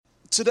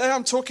Today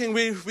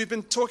we've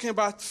been talking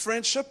about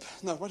friendship.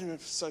 No, what do you mean?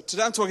 So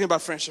today I'm talking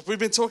about friendship. We've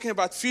been talking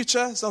about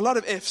future. There's a lot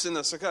of F's in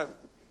this, okay?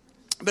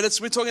 But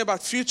we're talking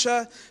about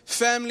future,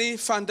 family,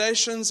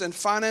 foundations, and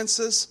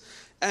finances.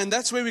 And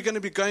that's where we're going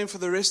to be going for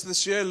the rest of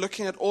this year,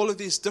 looking at all of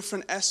these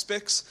different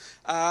aspects.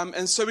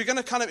 And so we're going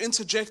to kind of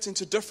interject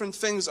into different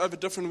things over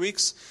different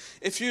weeks.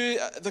 If you're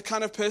the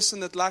kind of person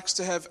that likes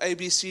to have A,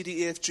 B, C,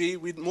 D, E, F, G,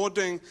 we're more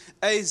doing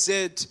A,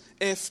 Z,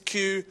 F,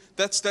 Q.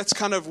 That's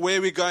kind of where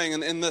we're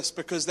going in this,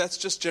 because that's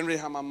just generally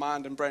how my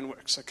mind and brain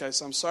works. Okay,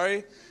 so I'm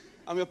sorry.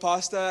 I'm your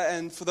pastor.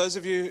 And for those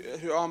of you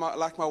who are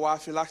like my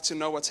wife, who like to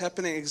know what's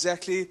happening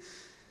exactly,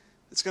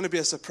 it's going to be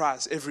a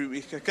surprise every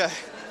week, okay?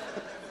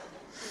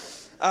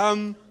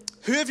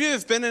 Who of you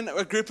have been in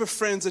a group of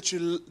friends that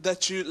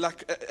you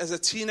like as a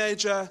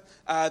teenager,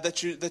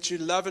 that you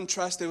love and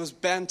trust? There was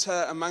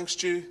banter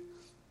amongst you.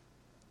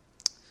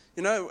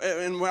 You know,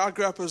 and where I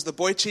grew up, it was the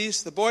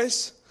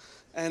boys,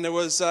 and it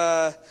was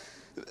I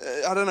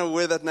don't know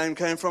where that name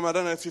came from. I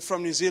don't know if you're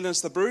from New Zealand,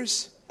 it's the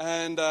Bruce,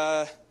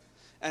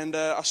 and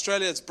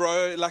Australia, it's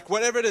bro. Like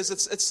whatever it is,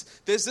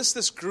 there's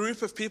this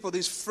group of people,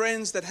 these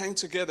friends that hang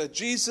together.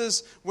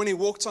 Jesus, when he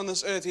walked on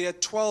this earth, he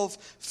had 12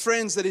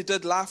 friends that he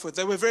did life with.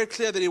 They were very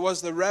clear that he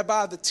was the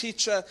rabbi, the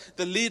teacher,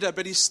 the leader,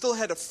 but he still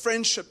had a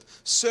friendship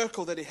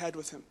circle that he had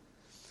with him.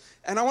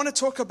 And I want to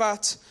talk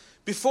about,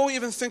 before we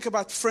even think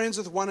about friends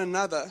with one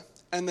another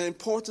and the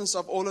importance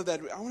of all of that,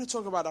 I want to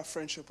talk about our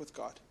friendship with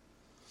God.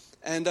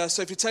 And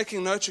so if you're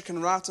taking notes, you can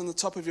write on the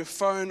top of your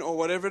phone or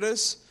whatever it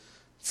is.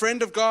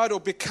 Friend of God, or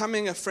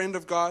becoming a friend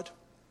of God.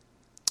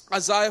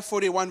 Isaiah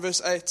 41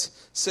 verse 8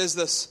 says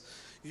this: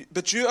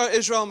 "But you, O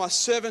Israel, my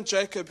servant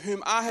Jacob,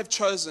 whom I have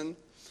chosen,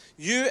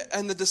 you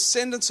and the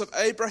descendants of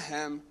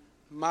Abraham,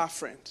 my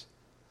friend."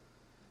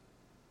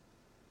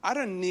 I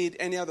don't need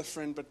any other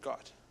friend but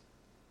God.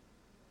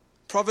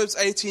 Proverbs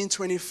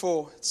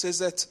 18:24,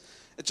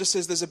 it just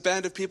says there's a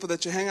band of people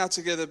that you hang out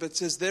together, but it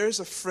says there is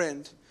a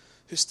friend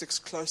who sticks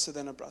closer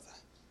than a brother,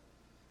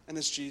 and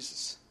it's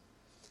Jesus.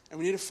 And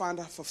we need to find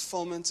our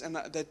fulfillment and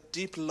that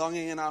deep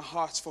longing in our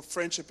hearts for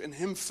friendship in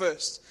Him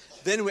first.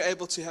 Then we're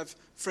able to have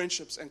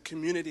friendships and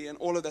community and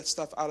all of that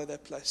stuff out of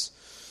that place.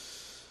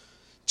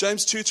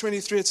 James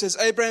 2:23, it says,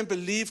 Abraham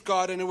believed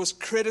God and it was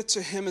credited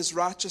to him as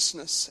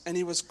righteousness, and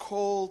he was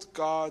called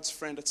God's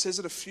friend. It says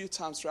it a few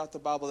times throughout the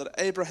Bible that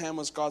Abraham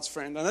was God's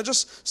friend. And I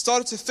just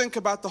started to think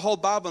about the whole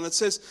Bible, and it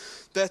says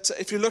that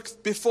if you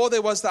look, before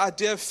there was the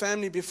idea of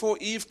family, before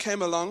Eve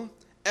came along,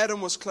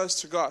 Adam was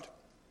close to God.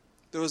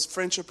 There was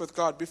friendship with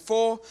God.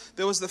 Before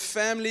there was the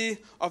family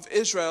of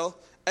Israel,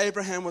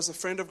 Abraham was a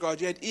friend of God.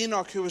 You had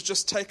Enoch, who was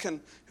just taken,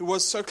 who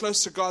was so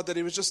close to God that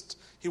he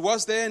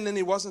was there and then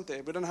he wasn't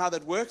there. We don't know how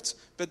that worked,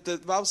 but the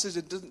Bible says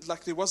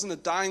there wasn't a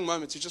dying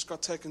moment. He just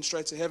got taken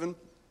straight to heaven.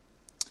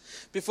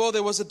 Before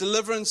there was a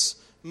deliverance,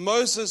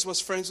 Moses was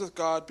friends with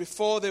God.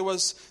 Before there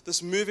was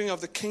this moving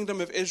of the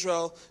kingdom of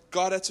Israel,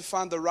 God had to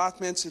find the right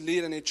man to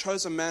lead, and He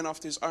chose a man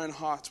after His own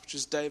heart, which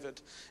is David.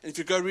 And if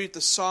you go read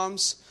the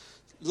Psalms,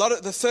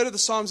 the third of the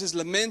Psalms is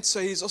lament, so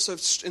he's also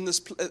in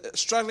this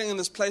struggling in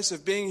this place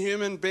of being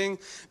human,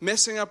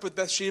 messing up with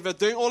Bathsheba,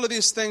 doing all of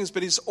these things,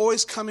 but he's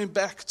always coming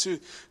back to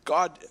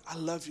God. I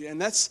love you,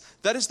 and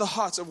that is the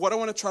heart of what I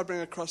want to try to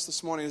bring across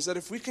this morning. Is that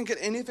if we can get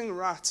anything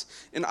right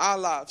in our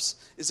lives,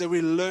 is that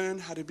we learn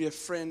how to be a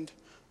friend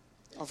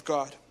of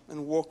God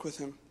and walk with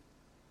Him.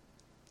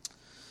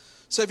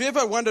 So have you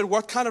ever wondered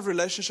what kind of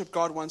relationship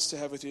God wants to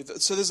have with you?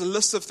 So there's a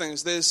list of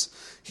things.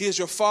 He is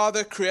your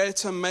Father,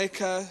 Creator,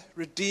 Maker,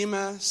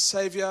 Redeemer,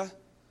 Savior.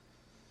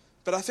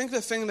 But I think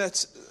the thing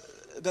that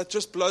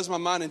just blows my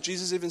mind, and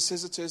Jesus even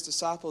says it to His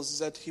disciples, is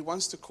that He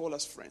wants to call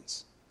us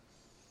friends.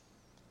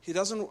 He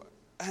doesn't,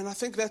 and I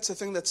think that's the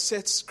thing that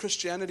sets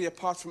Christianity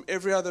apart from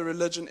every other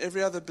religion,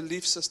 every other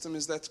belief system,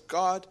 is that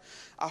God,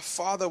 our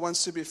Father,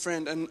 wants to be a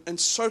friend and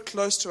so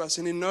close to us,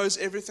 and He knows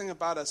everything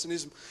about us, and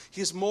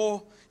He's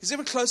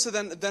even closer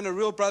than a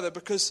real brother,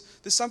 because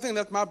there's something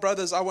that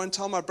I won't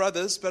tell my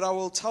brothers, but I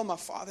will tell my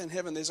Father in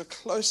heaven. There's a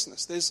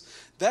closeness.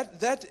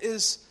 That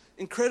is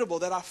incredible,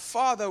 that our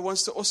Father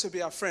wants to also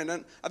be our friend.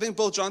 And I think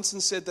Bill Johnson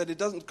said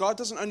that God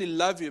doesn't only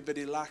love you, but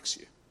He likes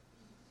you.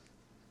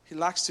 He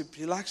likes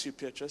you,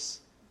 Petrus.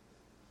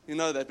 You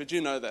know that, but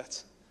you know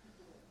that.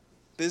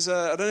 I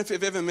don't know if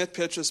you've ever met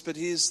Petrus, but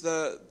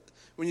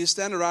when you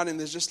stand around him,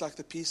 there's just like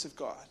the peace of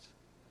God.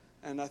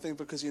 And I think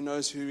because he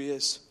knows who He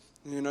is,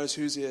 and He knows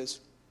whose He is.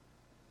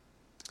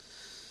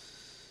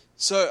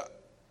 So,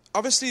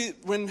 obviously,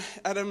 when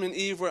Adam and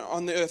Eve were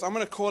on the earth, I'm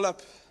going to call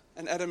up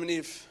an Adam and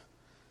Eve.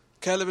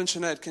 Caleb and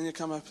Sinead, can you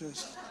come up,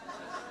 please?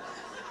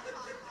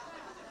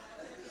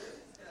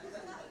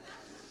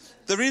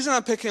 The reason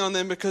I'm picking on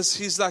them, because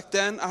he's like,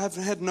 Dan, I have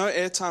had no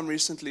airtime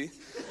recently.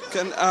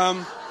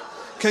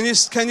 Can you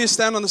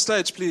stand on the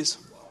stage, please?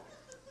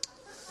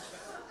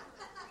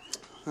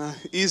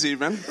 Easy,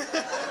 man.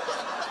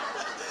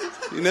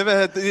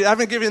 You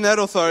haven't given that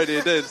authority,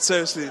 dude.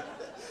 Seriously.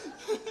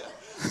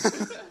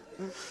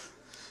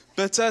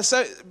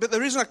 But the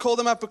reason I called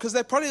them up, because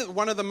they're probably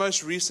one of the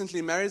most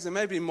recently married. There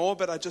may be more,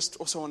 but I just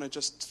also want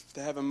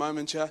to have a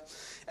moment here.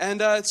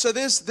 And so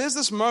there's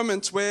this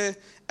moment where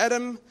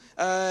Adam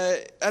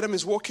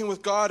is walking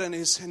with God, and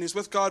he's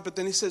with God, but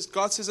then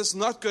God says it's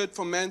not good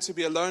for man to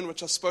be alone,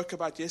 which I spoke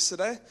about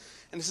yesterday.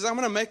 And he says, I'm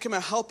going to make him a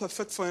helper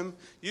fit for him.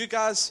 You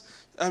guys,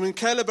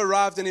 Caleb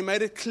arrived, and he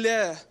made it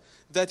clear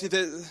that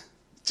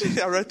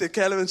I wrote there,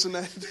 Caleb and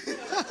Sinead.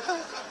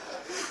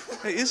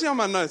 Hey, easy on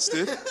my notes,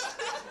 dude.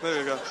 There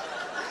we go.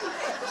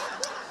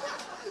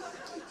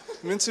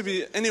 Meant to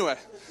be, anyway.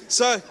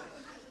 So,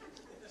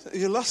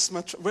 you lost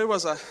my, where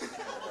was I?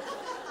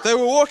 They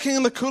were walking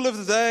in the cool of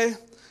the day.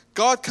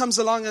 God comes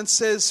along and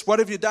says, what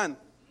have you done?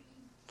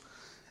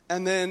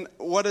 And then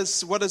what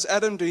does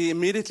Adam do? He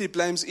immediately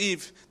blames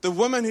Eve. The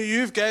woman who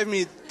you've gave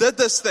me did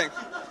this thing.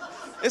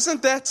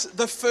 Isn't that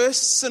the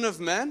first sin of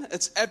man?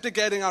 It's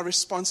abdicating our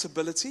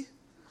responsibility.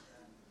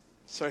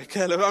 Sorry,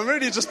 Caleb, I'm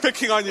really just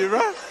picking on you,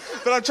 right?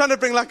 But I'm trying to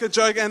bring like a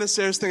joke and a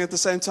serious thing at the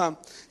same time.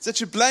 It's that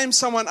you blame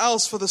someone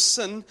else for the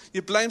sin.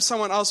 You blame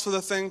someone else for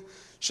the thing.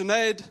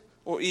 Sinead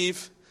or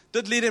Eve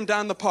did lead him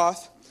down the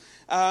path.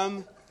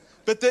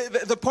 But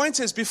the point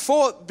is,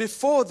 before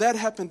that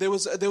happened, there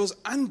was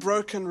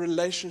unbroken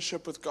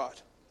relationship with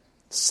God.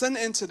 Sin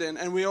entered in,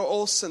 and we are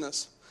all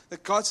sinners.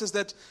 That God says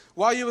that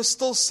while you were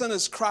still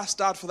sinners, Christ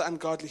died for the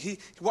ungodly.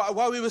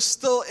 While we were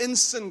still in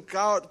sin,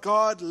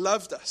 God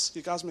loved us.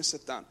 You guys may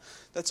sit down.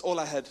 That's all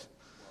I had.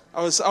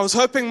 I was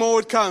hoping more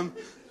would come,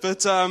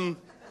 but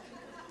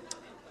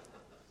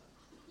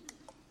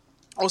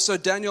also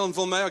Daniel and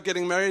Vilma are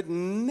getting married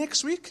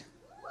next week,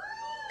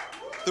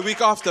 the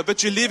week after.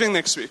 But you're leaving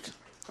next week.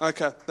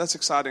 Okay, that's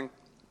exciting.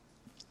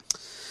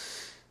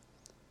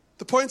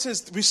 The point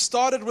is, we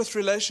started with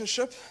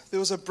relationship. There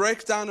was a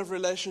breakdown of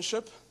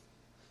relationship.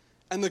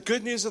 And the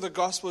good news of the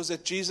gospel is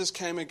that Jesus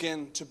came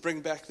again to bring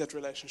back that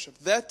relationship.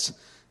 That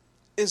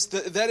is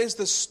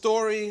the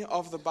story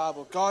of the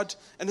Bible. God,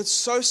 and it's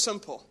so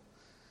simple.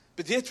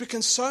 But yet we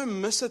can so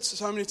miss it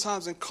so many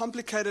times and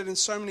complicate it in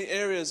so many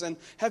areas and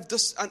have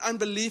an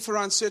unbelief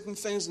around certain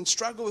things and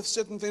struggle with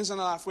certain things in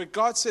our life where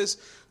God says,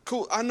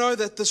 cool, I know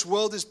that this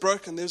world is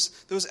broken. There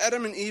was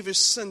Adam and Eve who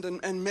sinned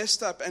and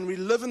messed up, and we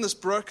live in this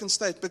broken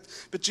state.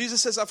 But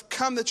Jesus says, I've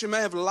come that you may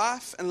have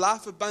life and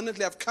life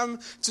abundantly. I've come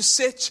to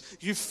set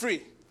you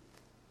free.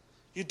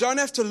 You don't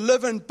have to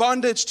live in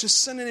bondage to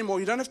sin anymore.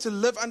 You don't have to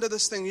live under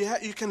this thing.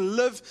 You can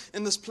live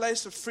in this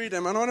place of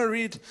freedom. And I want to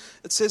read,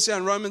 it says here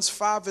in Romans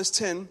 5 verse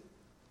 10,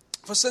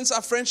 for since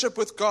our friendship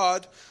with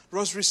God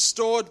was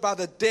restored by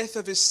the death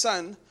of his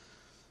Son,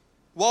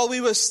 while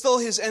we were still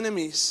his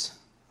enemies,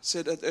 I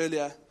said it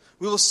earlier,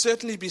 we will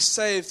certainly be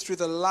saved through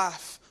the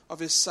life of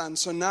his Son.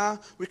 So now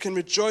we can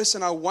rejoice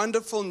in our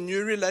wonderful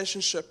new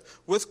relationship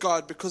with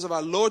God because of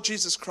our Lord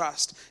Jesus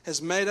Christ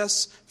has made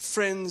us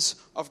friends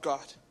of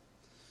God.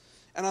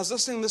 And I was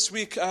listening this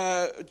week,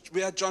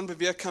 we had John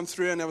Bevere come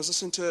through, and I was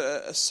listening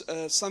to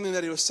something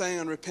that he was saying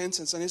on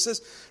repentance. And he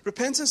says,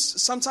 repentance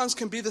sometimes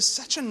can be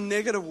such a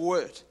negative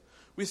word.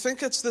 We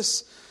think it's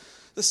this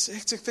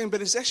hectic thing, but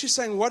he's actually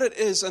saying what it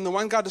is. And the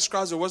one guy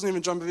describes it wasn't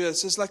even John Bevere.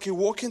 It's just like you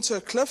walk into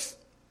a cliff,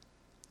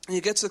 and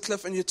you get to the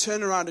cliff, and you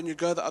turn around, and you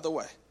go the other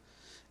way.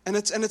 And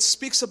it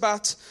speaks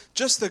about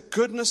just the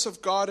goodness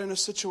of God in a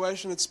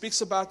situation. It speaks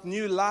about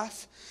new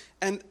life.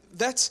 And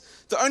that's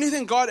the only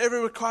thing God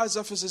ever requires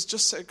of us is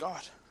just say,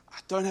 God, I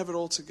don't have it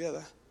all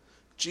together.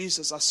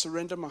 Jesus, I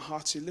surrender my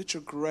heart to you. Let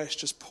your grace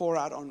just pour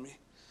out on me.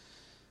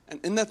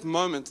 And in that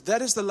moment,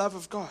 that is the love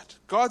of God.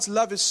 God's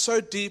love is so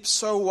deep,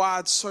 so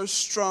wide, so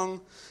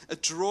strong.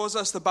 It draws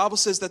us. The Bible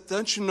says that,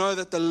 don't you know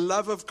that the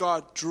love of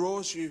God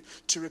draws you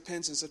to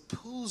repentance? It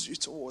pulls you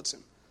towards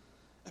him.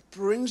 It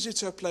brings you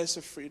to a place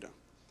of freedom.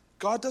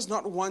 God does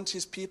not want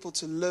his people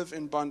to live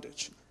in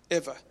bondage,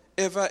 ever.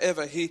 Ever,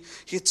 ever. He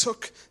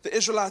took the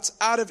Israelites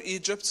out of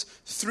Egypt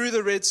through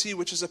the Red Sea,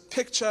 which is a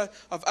picture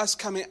of us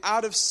coming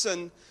out of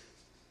sin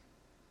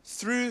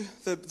through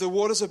the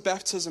waters of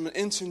baptism and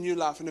into new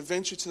life and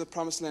eventually to the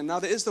promised land. Now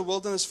there is the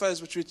wilderness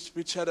phase, which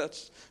we chatted,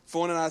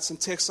 Vaughan and I had some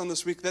text on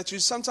this week, that you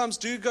sometimes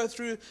do go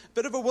through a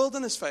bit of a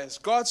wilderness phase.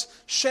 God's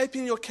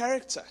shaping your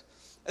character.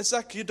 It's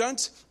like you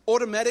don't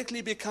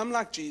automatically become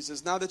like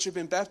Jesus now that you've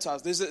been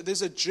baptized.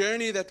 There's a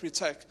journey that we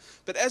take.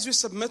 But as we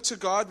submit to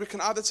God, we can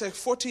either take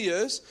 40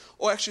 years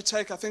or actually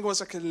take, I think it was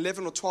like an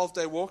 11 or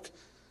 12-day walk.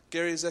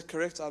 Gary, is that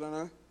correct? I don't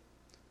know.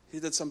 He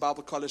did some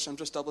Bible college. I'm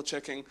just double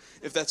checking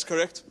if that's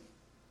correct.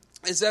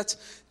 Is that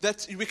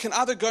we can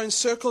either go in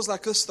circles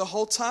like this the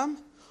whole time,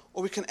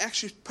 or we can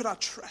actually put our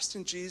trust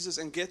in Jesus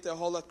and get there a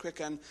whole lot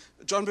quicker. And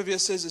John Bevere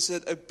says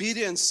that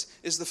obedience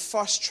is the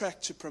fast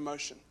track to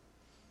promotion.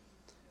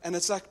 And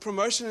it's like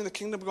promotion in the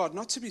kingdom of God,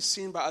 not to be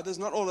seen by others,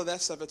 not all of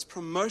that stuff. It's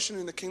promotion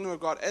in the kingdom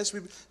of God. As we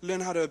learn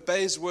how to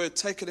obey his word,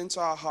 take it into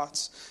our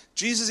hearts.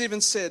 Jesus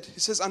even said, he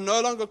says, I no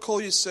longer call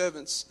you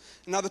servants.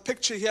 And now the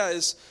picture here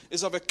is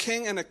of a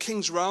king and a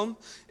king's realm,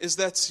 is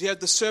that he had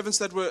the servants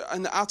that were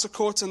in the outer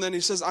court, and then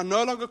he says, I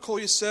no longer call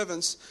you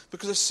servants,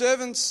 because a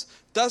servant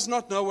does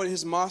not know what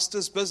his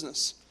master's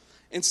business.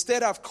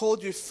 Instead, I've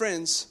called you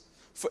friends,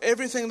 For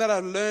everything that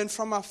I've learned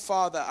from my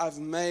Father, I've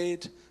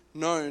made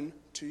known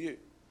to you.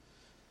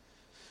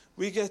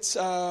 We get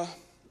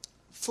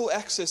full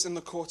access in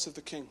the courts of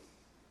the King.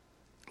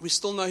 We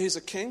still know he's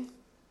a king.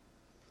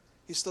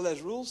 He still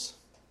has rules.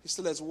 He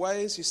still has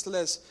ways. He still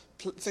has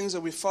things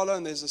that we follow,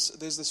 and there's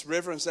this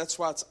reverence. That's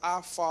why it's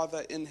our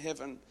Father in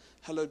heaven.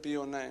 Hallowed be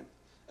your name.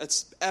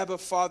 It's Abba,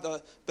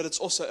 Father, but it's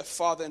also a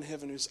Father in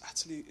heaven who's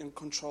utterly in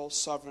control,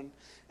 sovereign,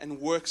 and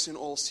works in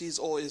all, sees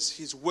all,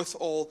 he's with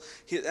all.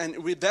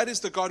 That is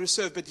the God we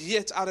serve. But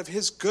yet, out of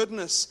his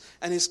goodness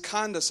and his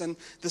kindness and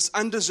this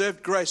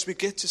undeserved grace, we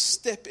get to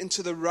step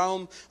into the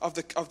realm of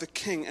the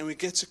King, and we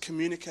get to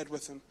communicate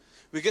with him.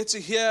 We get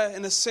to hear,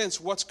 in a sense,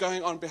 what's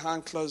going on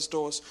behind closed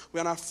doors. We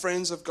are now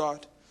friends of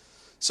God.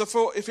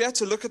 So if we had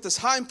to look at this,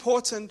 how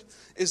important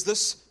is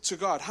this to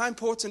God? How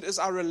important is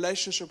our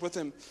relationship with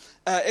him?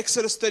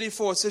 Exodus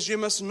 34, it says, you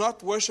must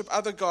not worship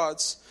other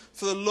gods,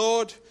 for the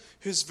Lord,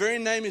 whose very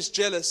name is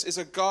jealous, is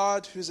a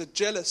God who's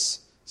jealous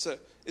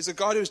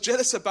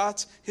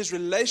about his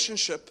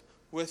relationship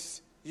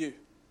with you.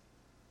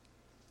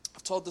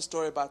 I've told the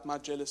story about my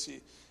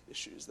jealousy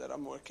issues that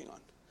I'm working on.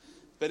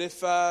 But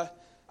if my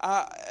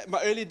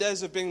early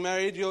days of being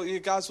married, you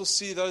guys will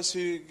see those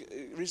who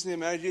recently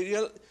married,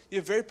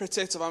 you're very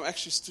protective. I'm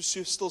actually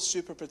still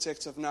super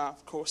protective now,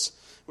 of course,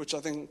 which I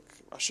think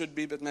I should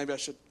be, but maybe I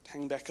should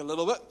hang back a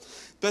little bit.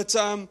 But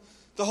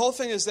the whole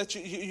thing is that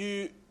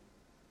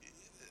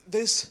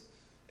if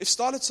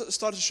started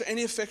to show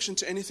any affection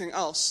to anything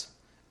else,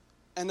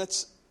 and there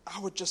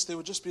would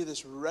just be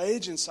this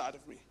rage inside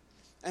of me.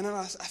 And then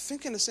I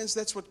think in a sense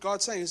that's what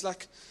God's saying. He's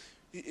like,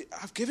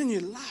 I've given you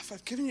life,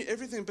 I've given you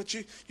everything, but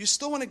you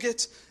still want to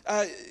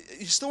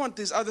you still want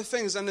these other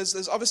things, and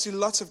there's obviously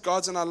lots of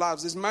gods in our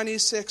lives. There's money,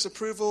 sex,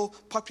 approval,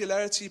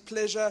 popularity,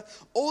 pleasure,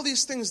 all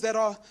these things that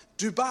are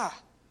Dubai.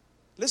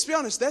 Let's be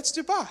honest, that's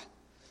Dubai.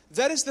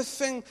 That is the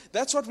thing,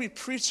 that's what we're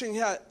preaching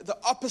here, the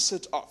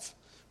opposite of.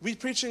 We're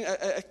preaching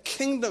a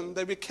kingdom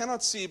that we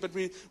cannot see, but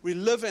we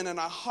live in, and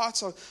our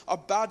hearts are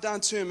bowed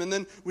down to him, and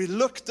then we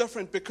look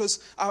different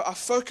because our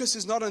focus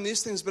is not on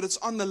these things, but it's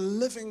on the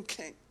living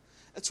King.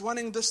 It's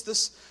wanting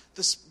this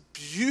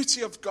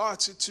beauty of God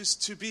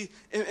to be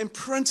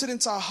imprinted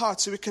into our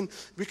hearts, so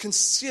we can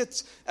see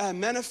it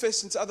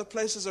manifest into other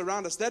places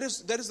around us. That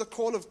is the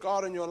call of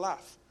God in your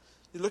life.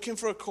 You're looking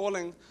for a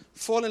calling,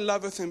 fall in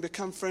love with him,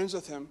 become friends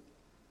with him,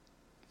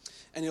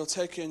 and he'll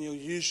take you and he'll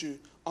use you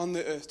on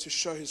the earth to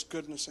show his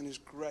goodness and his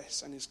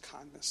grace and his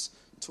kindness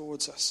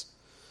towards us.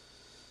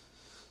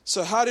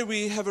 So how do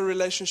we have a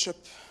relationship,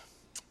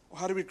 or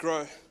how do we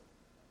grow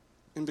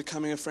in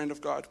becoming a friend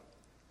of God?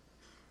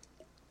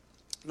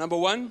 Number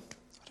one,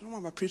 I don't know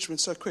why my preacher went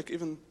so quick.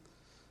 Even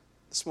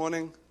this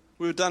morning,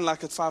 we were done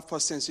like at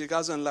 10:05, so you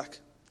guys are in luck.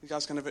 You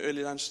guys can have an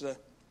early lunch today.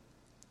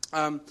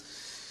 It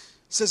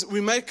says,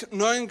 we make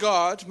knowing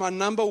God my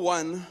number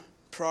one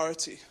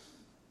priority.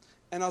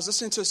 And I was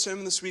listening to a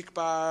sermon this week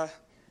by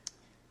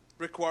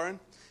Rick Warren,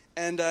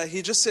 and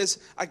he just says,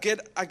 I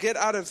get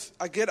out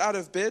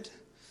of bed,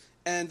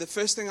 and the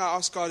first thing I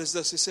ask God is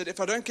this. He said,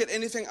 if I don't get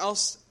anything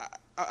else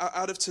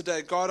out of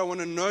today, God, I want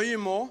to know you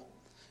more,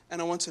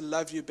 and I want to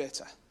love you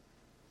better.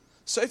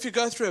 So if you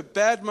go through a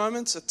bad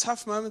moment, a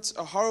tough moment,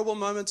 a horrible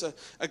moment,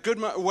 a good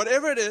moment,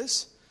 whatever it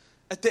is,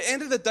 at the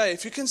end of the day,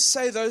 if you can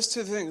say those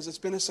two things, it's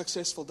been a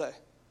successful day.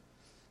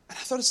 And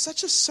I thought it's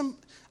such a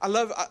I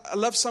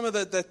love some of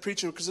that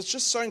preaching, because it's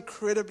just so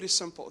incredibly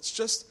simple. It's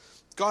just,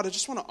 God, I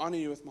just want to honor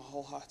you with my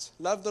whole heart.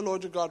 Love the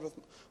Lord your God with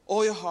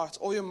all your heart,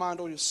 all your mind,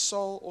 all your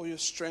soul, all your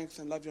strength,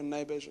 and love your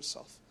neighbor as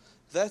yourself.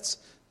 That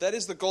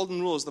is the golden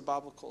rule, as the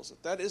Bible calls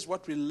it. That is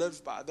what we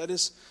live by. That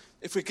is,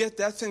 if we get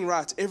that thing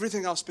right,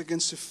 everything else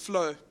begins to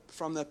flow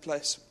from that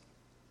place.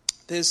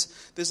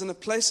 There's a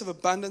place of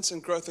abundance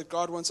and growth that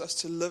God wants us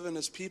to live in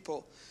as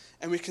people.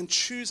 And we can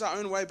choose our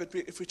own way, but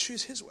if we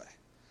choose his way,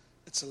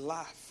 it's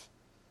life.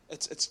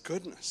 It's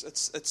goodness.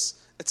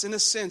 It's in a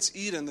sense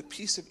Eden, the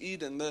peace of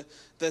Eden.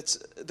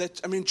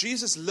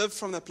 Jesus lived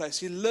from that place.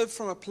 He lived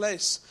from a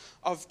place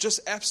of just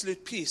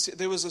absolute peace.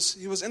 He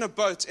was in a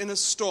boat in a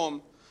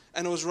storm,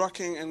 and it was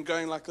rocking and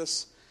going like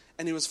this,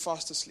 and he was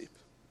fast asleep.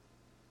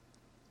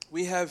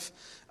 We have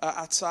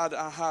outside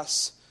our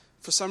house,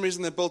 for some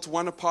reason they built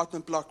one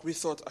apartment block. We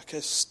thought, okay,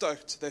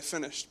 stoked, they're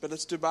finished. But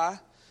it's Dubai,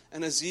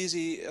 and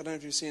Azizi, I don't know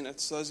if you've seen it.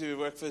 So those of you who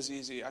work for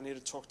Azizi, I need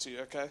to talk to you,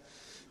 okay?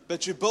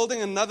 But you're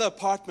building another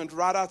apartment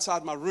right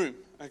outside my room,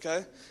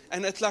 okay?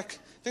 And it's like,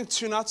 I think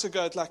 2 nights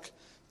ago, at like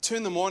 2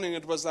 in the morning,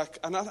 it was like,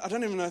 and I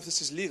don't even know if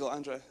this is legal,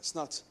 Andre. It's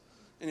not.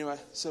 Anyway,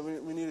 so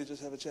we need to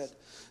just have a chat.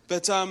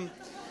 But,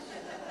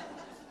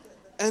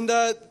 and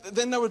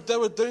then they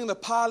were doing the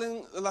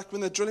piling, like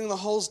when they're drilling the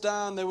holes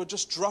down, they were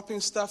just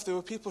dropping stuff. There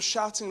were people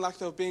shouting like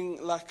they were being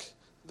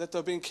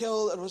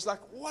killed. It was like,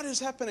 what is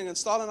happening? And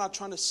Starla and I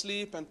trying to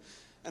sleep, and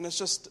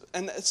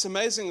it's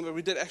amazing that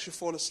we did actually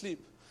fall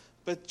asleep.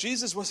 But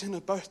Jesus was in a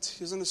boat.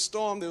 He was in a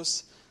storm. There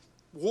was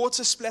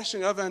water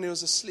splashing over, and he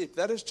was asleep.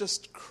 That is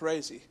just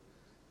crazy.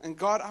 And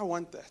God, I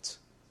want that.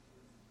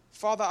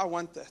 Father, I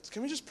want that.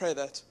 Can we just pray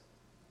that?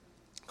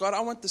 God, I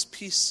want this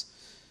peace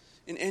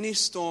in any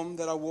storm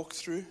that I walk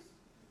through,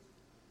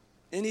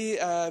 any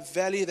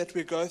valley that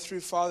we go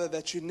through, Father,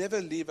 that you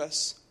never leave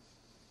us.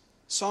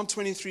 Psalm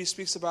 23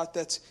 speaks about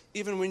that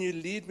even when you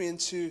lead me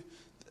into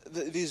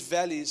these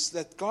valleys,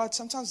 that God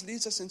sometimes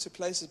leads us into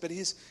places, but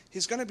He's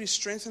going to be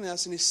strengthening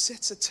us, and He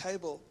sets a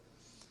table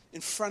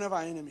in front of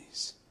our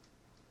enemies.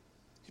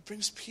 He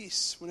brings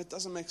peace when it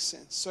doesn't make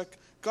sense. So,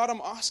 God,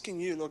 I'm asking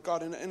you, Lord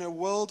God, in a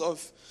world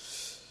of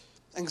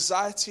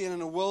anxiety and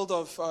in a world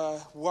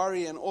of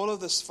worry and all of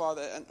this,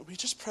 Father, and we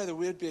just pray that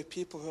we would be a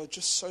people who are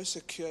just so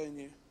secure in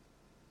you.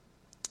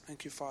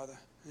 Thank you, Father.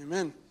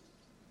 Amen.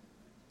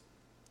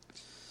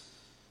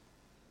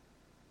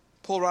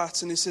 Paul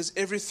writes, and he says,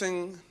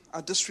 everything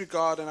I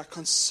disregard and I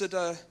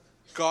consider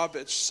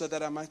garbage so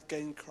that I might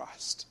gain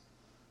Christ.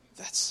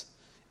 That's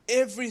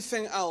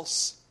everything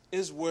else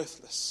is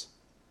worthless.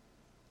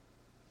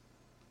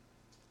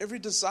 Every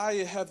desire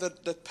you have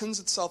that pins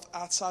itself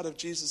outside of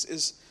Jesus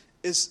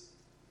is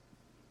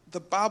the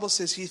Bible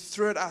says He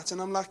threw it out.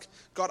 And I'm like,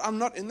 God, I'm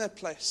not in that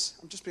place.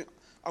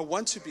 I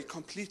want to be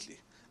completely.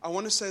 I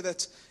want to say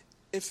that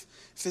if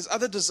there's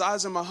other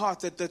desires in my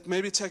heart that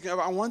may be taking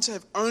over, I want to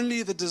have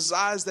only the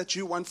desires that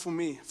you want for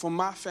me, for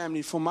my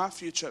family, for my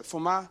future, for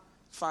my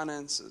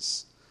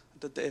finances. I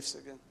did the F's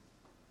again.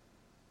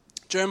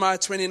 Jeremiah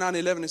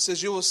 29:11, it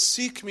says, you will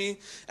seek me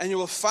and you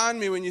will find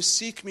me when you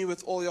seek me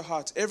with all your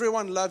heart.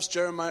 Everyone loves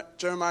Jeremiah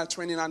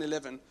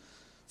 29:11.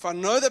 If I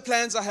know the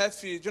plans I have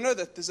for you, do you know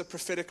that there's a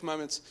prophetic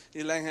moment,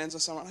 you're laying hands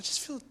on someone, I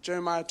just feel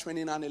Jeremiah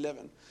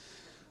 29:11.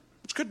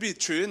 Which could be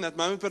true in that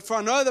moment, but for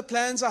I know the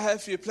plans I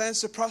have for you,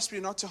 plans to prosper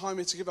you, not to harm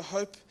you, to give a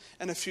hope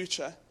and a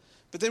future.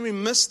 But then we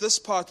miss this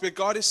part where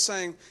God is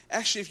saying,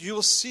 actually, if you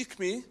will seek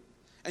me,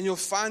 and you'll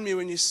find me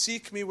when you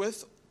seek me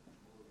with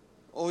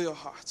all your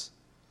heart.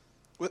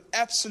 With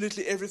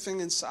absolutely everything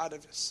inside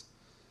of us.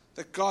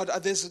 That God,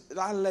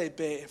 I lay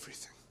bare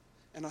everything.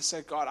 And I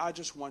say, God, I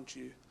just want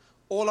you.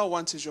 All I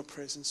want is your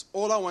presence.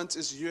 All I want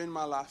is you in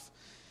my life.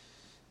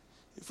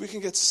 If we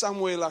can get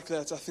somewhere like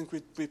that, I think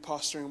we'd be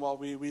pastoring well,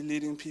 we're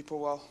leading people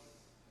well.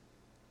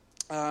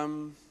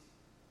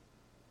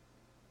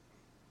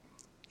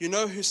 You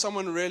know who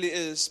someone really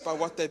is by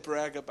what they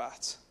brag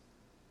about.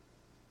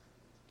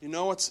 You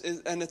know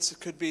and it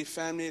could be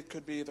family, it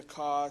could be the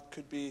car, it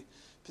could be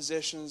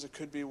possessions, it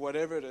could be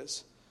whatever it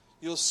is.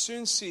 You'll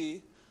soon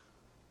see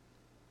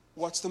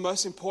what's the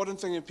most important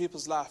thing in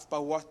people's life by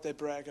what they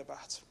brag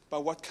about, by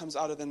what comes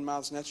out of their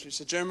mouths naturally.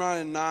 So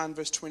Jeremiah 9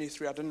 verse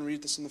 23, I didn't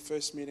read this in the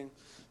first meeting.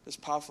 It's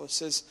powerful. It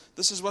says,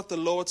 this is what the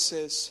Lord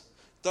says.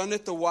 Don't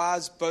let the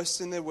wise boast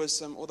in their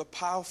wisdom, or the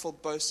powerful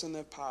boast in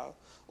their power,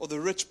 or the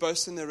rich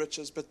boast in their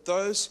riches. But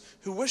those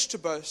who wish to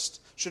boast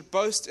should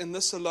boast in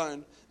this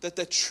alone, that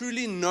they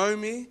truly know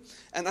me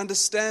and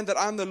understand that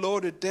I'm the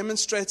Lord who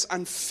demonstrates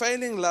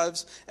unfailing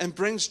love and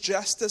brings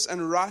justice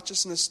and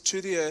righteousness to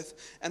the earth,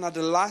 and I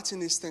delight in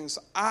these things.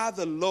 I,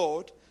 the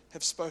Lord,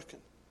 have spoken.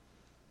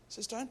 It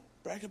says, don't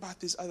brag about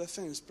these other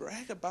things.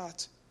 Brag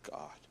about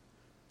God.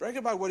 Brag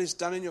about what He's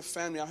done in your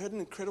family. I heard an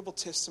incredible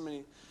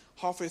testimony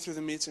halfway through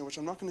the meeting, which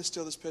I'm not going to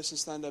steal this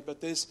person's thunder,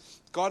 but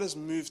God has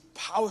moved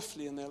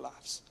powerfully in their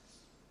lives.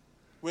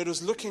 Where it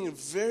was looking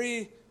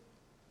very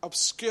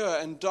obscure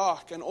and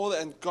dark and all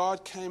that, and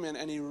God came in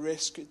and He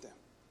rescued them.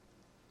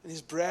 And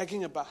He's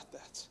bragging about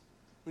that.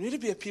 We need to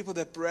be a people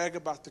that brag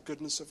about the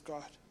goodness of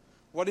God,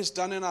 what He's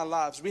done in our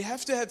lives. We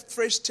have to have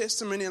fresh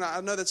testimony, and I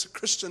know that's a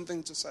Christian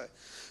thing to say,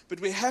 but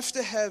we have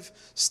to have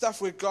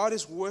stuff where God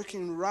is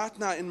working right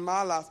now in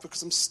my life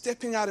because I'm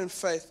stepping out in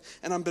faith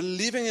and I'm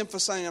believing Him for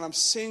something, and I'm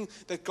seeing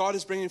that God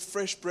is bringing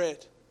fresh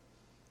bread,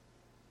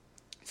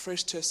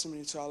 fresh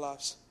testimony to our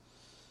lives.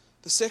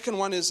 The second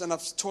one is, and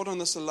I've taught on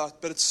this a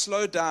lot, but it's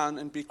slow down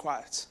and be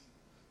quiet.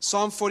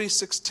 Psalm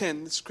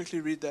 46:10, let's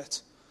quickly read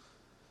that.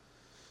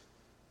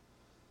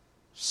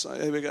 So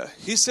here we go.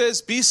 He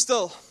says, be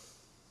still.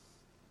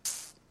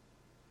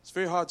 It's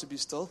very hard to be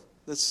still,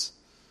 let's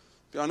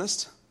be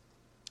honest.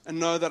 And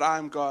know that I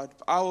am God.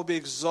 I will be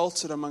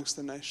exalted amongst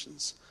the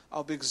nations.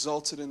 I'll be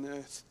exalted in the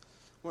earth.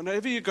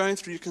 Whenever you're going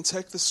through, you can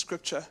take the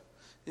scripture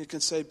and you can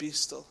say, be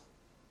still.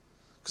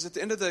 Because at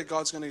the end of the day,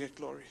 God's going to get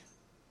glory.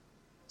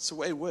 It's the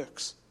way it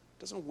works. It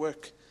doesn't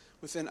work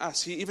within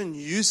us. He even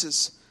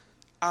uses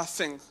our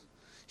thing.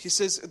 He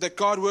says that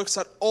God works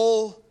out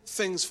all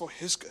things for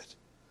His good.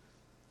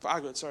 For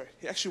our good, sorry.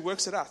 He actually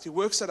works it out. He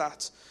works it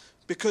out.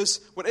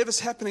 Because whatever's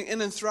happening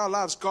in and through our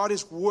lives, God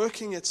is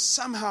working it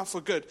somehow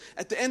for good.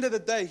 At the end of the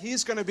day,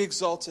 He's going to be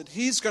exalted.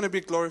 He's going to be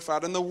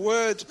glorified. And the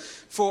word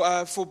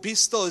for be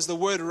still is the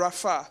word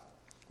rafa,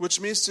 which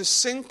means to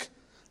sink,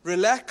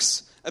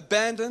 relax,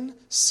 abandon,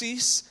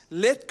 cease,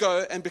 let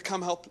go, and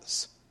become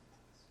helpless.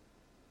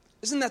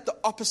 Isn't that the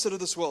opposite of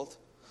this world?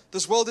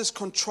 This world is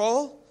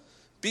control.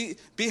 Be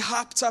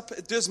hyped up.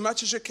 Do as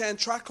much as you can.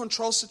 Try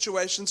control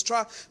situations.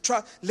 Try.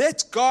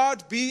 Let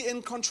God be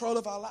in control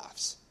of our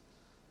lives.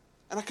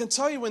 And I can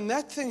tell you when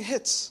that thing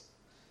hits,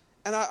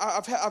 and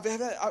I've had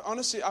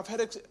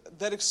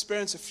that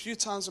experience a few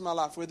times in my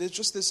life where there's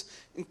just this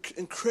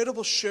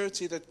incredible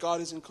surety that God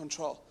is in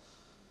control.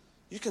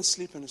 You can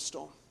sleep in a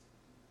storm.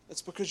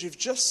 It's because you've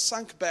just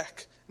sunk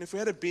back. And if we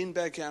had a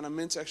beanbag here, and I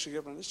meant to actually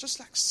get one, it's just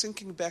like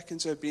sinking back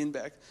into a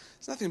beanbag.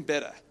 There's nothing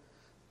better.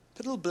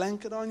 Put a little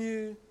blanket on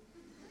you.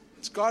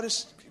 God,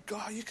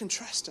 you can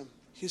trust him.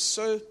 He's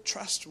so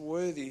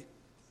trustworthy.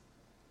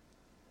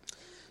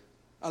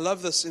 I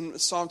love this in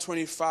Psalm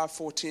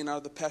 25:14 out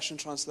of the Passion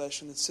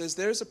Translation. It says,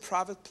 there is a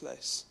private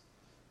place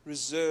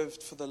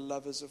reserved for the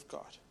lovers of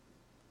God,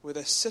 where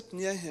they sit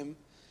near him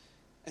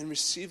and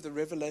receive the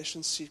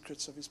revelation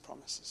secrets of his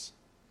promises.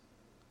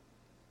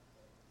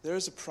 There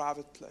is a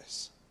private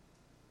place.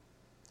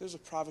 There's a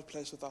private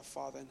place with our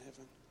Father in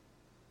heaven,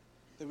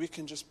 that we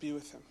can just be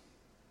with him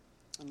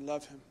and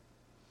love him.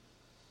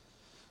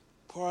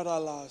 Pour out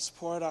our lives,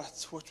 pour it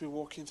out what we're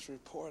walking through,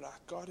 pour it out.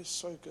 God is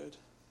so good.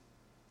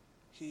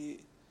 He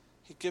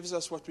gives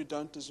us what we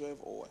don't deserve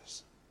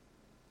always.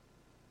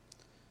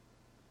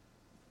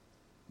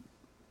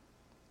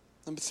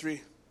 Number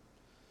 3,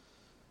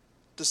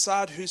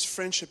 decide whose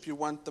friendship you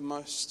want the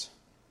most.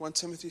 1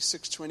 Timothy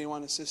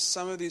 6:21, it says,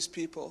 some of these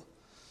people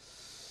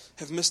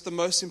have missed the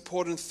most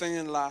important thing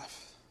in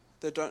life.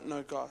 They don't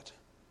know God.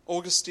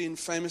 Augustine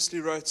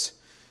famously wrote,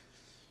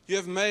 you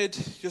have made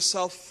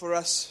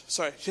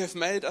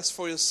us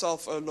for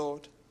yourself, O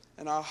Lord,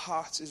 and our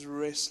heart is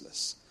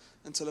restless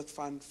until it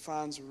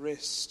finds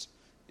rest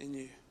in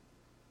you.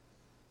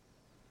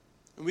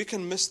 And we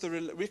can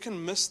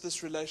miss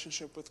this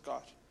relationship with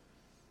God.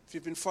 If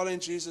you've been following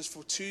Jesus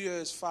for 2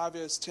 years, 5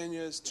 years, 10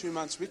 years, 2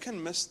 months, we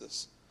can miss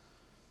this.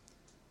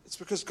 It's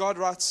because God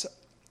writes,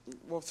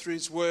 through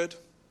his word,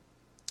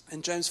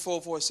 in James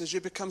 4:4, it says,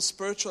 you become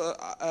spiritual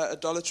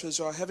idolaters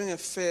who are having an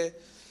affair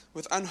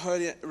with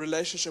unholy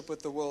relationship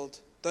with the world.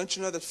 Don't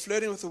you know that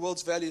flirting with the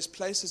world's values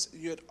places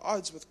you at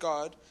odds with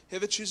God?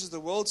 Whoever chooses the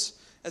world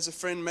as a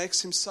friend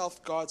makes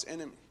himself God's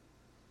enemy.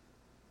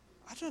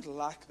 I don't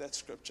like that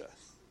scripture.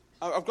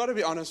 I've got to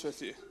be honest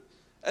with you.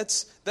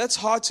 That's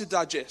hard to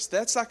digest.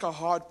 That's like a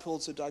hard pill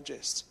to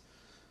digest.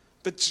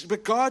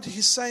 But God,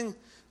 he's saying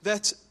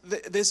that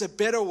there's a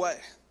better way.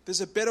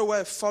 There's a better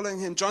way of following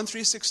him. John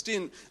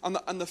 3:16,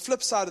 on the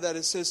flip side of that,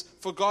 it says,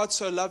 for God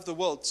so loved the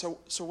world.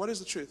 So what is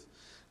the truth?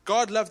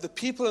 God loved the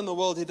people in the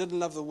world. He didn't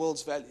love the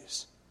world's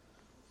values.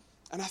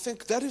 And I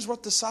think that is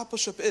what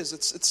discipleship is.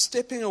 It's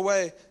stepping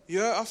away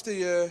year after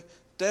year,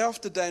 day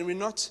after day, and we're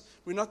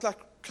not like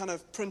kind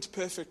of print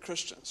perfect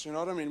Christians. You know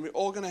what I mean? We're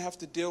all going to have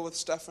to deal with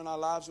stuff in our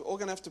lives. We're all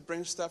going to have to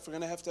bring stuff. We're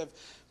going to have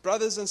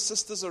brothers and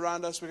sisters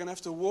around us. We're going to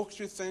have to walk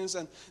through things,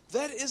 and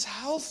that is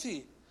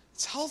healthy.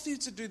 It's healthy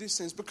to do these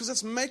things because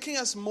it's making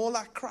us more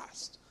like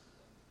Christ.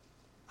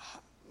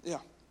 Yeah.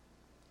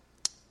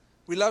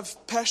 We love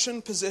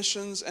passion,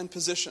 possessions, and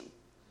position.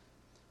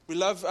 We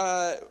love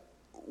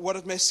what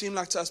it may seem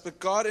like to us, but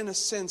God, in a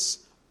sense,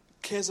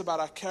 cares about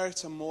our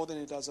character more than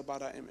he does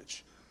about our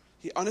image.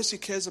 He honestly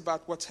cares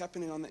about what's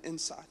happening on the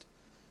inside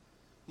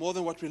more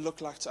than what we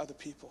look like to other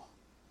people.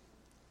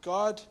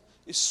 God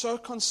is so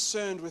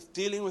concerned with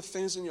dealing with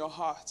things in your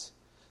heart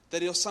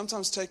that he'll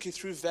sometimes take you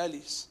through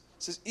valleys.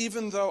 It says,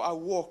 even though I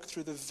walk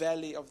through the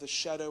valley of the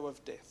shadow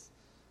of death.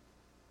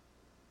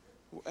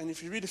 And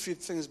if you read a few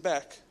things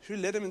back, who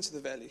led him into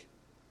the valley?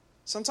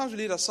 Sometimes we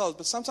lead ourselves,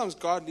 but sometimes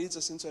God leads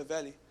us into a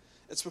valley.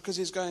 It's because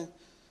he's going,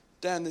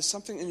 Dan, there's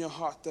something in your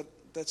heart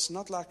that's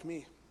not like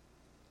me.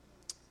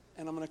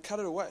 And I'm going to cut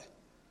it away.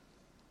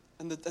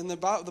 And the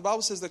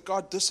Bible says that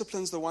God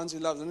disciplines the ones he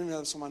loves. I don't even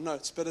have this on my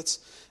notes, but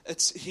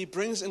he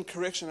brings in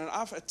correction. And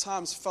I've at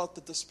times felt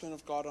the discipline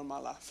of God on my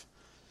life.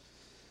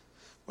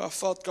 Where I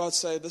felt God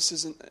say,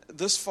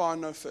 this far,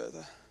 no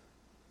further.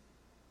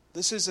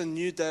 This is a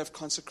new day of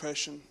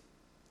consecration.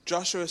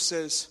 Joshua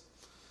says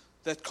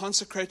that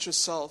consecrate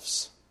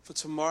yourselves, for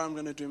tomorrow I'm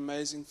going to do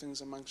amazing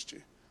things amongst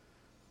you.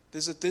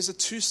 There's a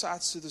two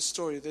sides to the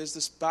story. There's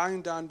this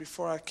bowing down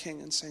before our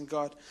King and saying,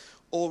 God,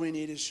 all we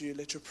need is you.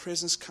 Let your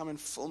presence come and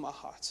fill my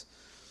heart.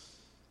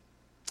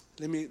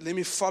 Let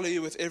me follow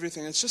you with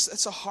everything.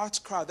 It's a heart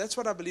cry. That's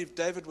what I believe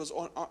David was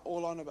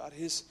all on about.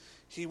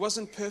 He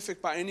wasn't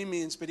perfect by any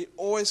means, but he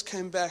always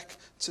came back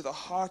to the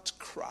heart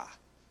cry.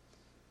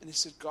 And he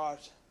said, God,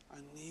 I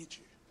need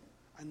you.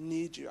 I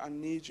need you. I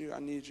need you. I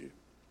need you.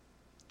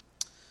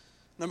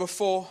 Number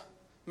 4,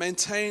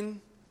 maintain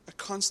a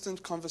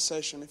constant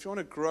conversation. If you want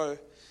to grow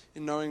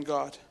in knowing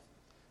God,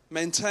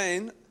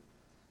 maintain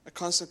a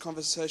constant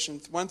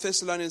conversation. 1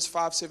 Thessalonians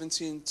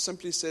 5:17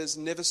 simply says,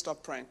 never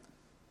stop praying.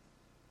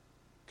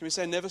 Can we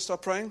say never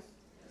stop praying?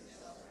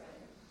 Never stop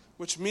praying.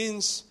 Which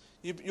means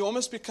you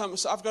almost become,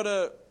 so I've got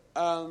a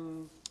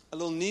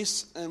little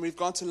niece, and we've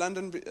gone to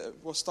London,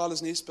 well,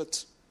 Starla's niece,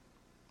 but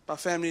my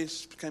family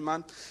became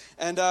mine.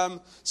 And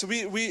so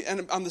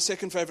and I'm the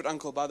second favorite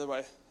uncle, by the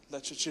way.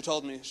 That she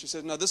told me. She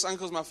said, no, this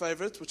uncle's my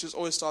favorite, which is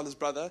always Starla's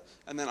brother,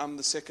 and then I'm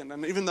the second.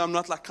 And even though I'm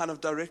not like kind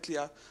of directly,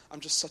 I'm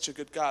just such a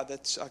good guy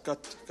that I got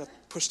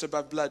pushed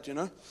above blood, you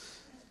know.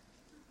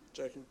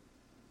 Joking.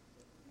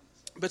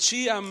 But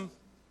she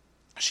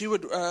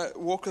would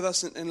walk with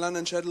us in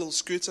London. She had a little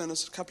scooter, and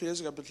this was a couple of years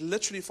ago, but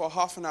literally for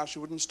half an hour she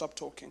wouldn't stop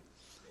talking.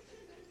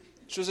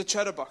 She was a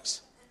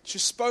chatterbox. She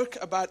spoke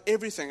about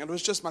everything. It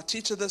was just my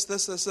teacher,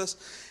 this.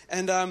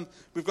 And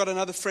we've got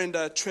another friend,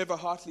 Trevor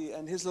Hartley,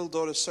 and his little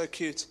daughter is so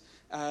cute.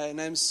 Her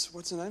name's,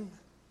 what's her name?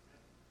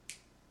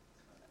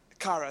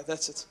 Kara,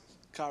 that's it.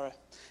 Kara.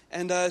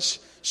 And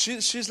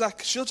she's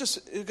like, she'll just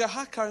go,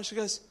 hi, Kara. And she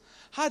goes,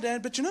 hi,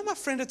 Dad, but you know my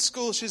friend at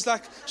school, she's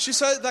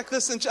so like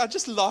this, and I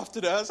just laughed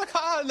at her. I was like,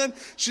 hi, and then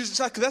she's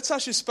like, that's how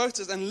she spoke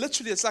to us, and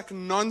literally it's like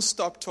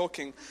non-stop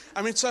talking.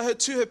 I mean, so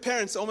to her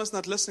parents, almost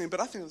not listening, but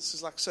I think this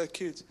is like so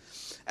cute.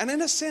 And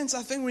in a sense,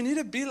 I think we need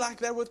to be like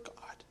that with God.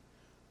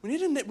 We need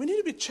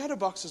to be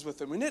chatterboxes with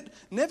Him. We need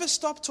never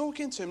stop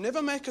talking to Him.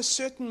 Never make a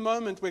certain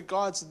moment where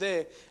God's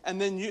there,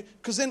 and then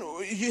because then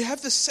you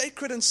have the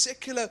sacred and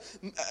secular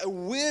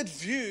weird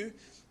view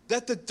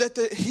that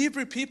the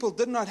Hebrew people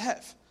did not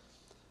have.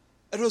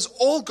 It was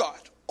all God,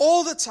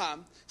 all the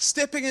time,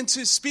 speaking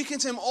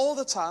to Him all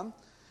the time,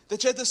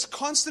 that you had this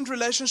constant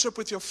relationship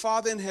with your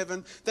Father in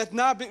heaven, that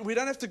now we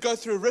don't have to go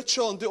through a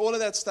ritual and do all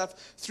of that stuff.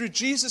 Through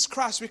Jesus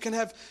Christ, we can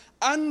have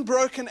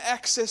unbroken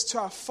access to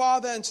our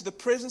Father and to the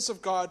presence of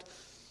God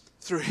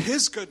through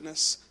His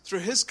goodness, through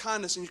His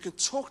kindness, and you can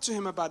talk to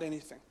Him about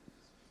anything.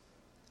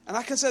 And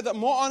I can say that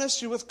more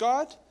honest you're with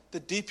God, the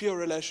deeper your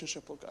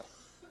relationship will go.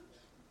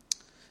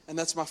 And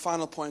that's my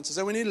final point, is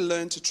that we need to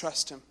learn to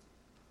trust Him.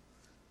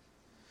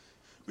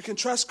 We can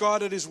trust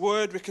God at His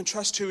word. We can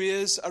trust who He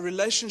is. A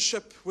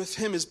relationship with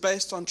Him is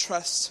based on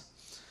trust.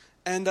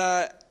 And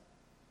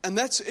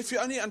that's, if you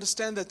only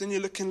understand that, then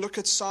you can look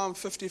at Psalm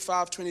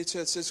 55:22.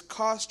 It says,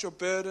 cast your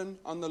burden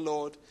on the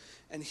Lord,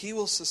 and He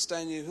will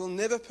sustain you. He'll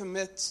never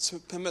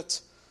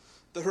permit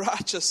the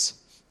righteous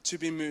to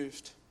be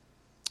moved.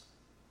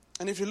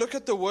 And if you look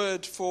at the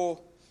word for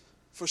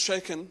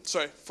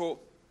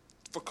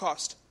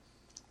cast.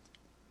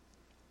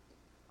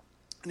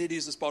 I need to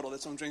use this bottle.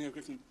 That's why I'm drinking it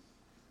quickly.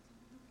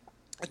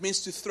 It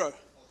means to throw.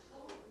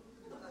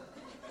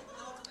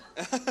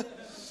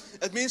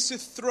 It means to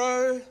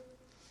throw.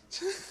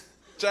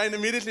 Jane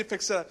immediately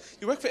picks it up.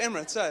 You work for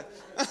Emirates, eh?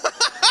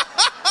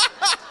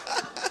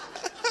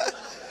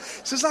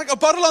 She's like, a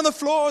bottle on the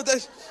floor.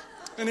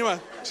 Anyway,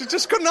 she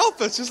just couldn't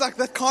help it. She's like,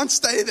 that can't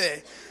stay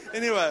there.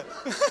 Anyway.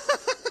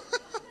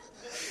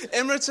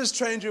 Emirates has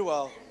trained you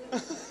well.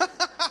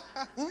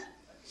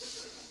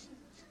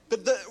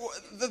 But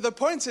the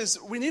point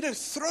is, we need to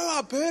throw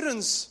our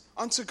burdens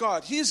onto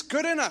God. He is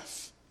good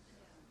enough.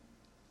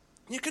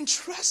 You can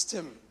trust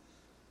Him.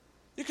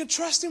 You can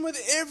trust Him with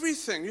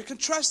everything. You can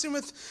trust Him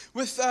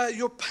with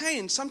your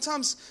pain.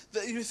 Sometimes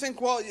you think,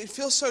 well, you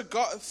feel so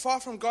far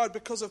from God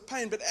because of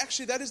pain. But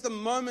actually, that is the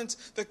moment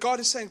that God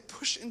is saying,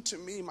 push into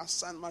me, my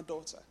son, my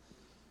daughter.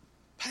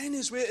 Pain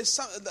is where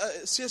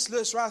C.S.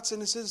 Lewis writes,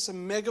 and it says it's a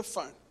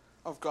megaphone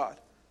of God.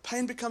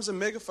 Pain becomes a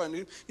megaphone.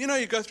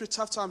 You go through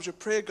tough times. Your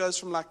prayer goes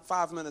from like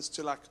 5 minutes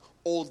to like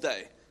all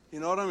day. You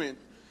know what I mean?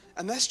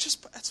 And that's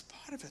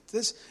part of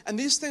it. And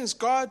these things,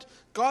 God,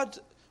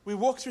 we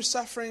walk through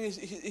suffering.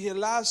 He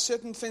allows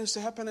certain things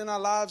to happen in our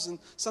lives, and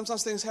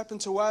sometimes things happen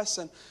to us.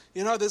 And,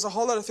 there's a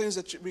whole lot of things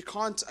that we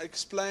can't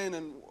explain,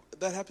 and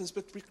that happens.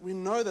 But we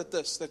know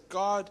that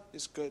God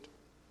is good.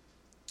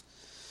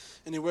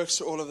 And He works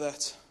through all of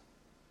that.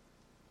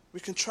 We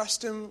can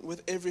trust Him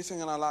with everything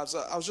in our lives.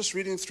 I was just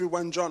reading through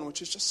 1 John,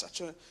 which is just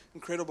such an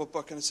incredible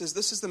book. And it says,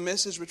 this is the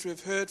message which we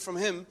have heard from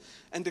Him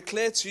and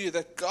declare to you,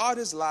 that God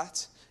is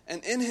light,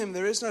 and in Him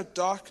there is no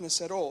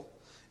darkness at all.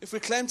 If we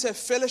claim to have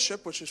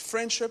fellowship, which is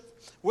friendship,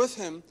 with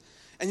Him,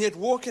 and yet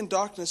walk in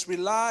darkness, we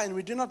lie and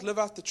we do not live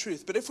out the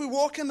truth. But if we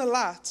walk in the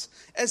light,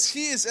 as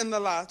He is in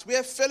the light, we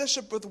have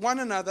fellowship with one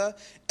another,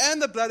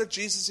 and the blood of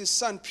Jesus, His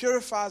Son,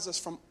 purifies us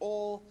from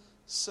all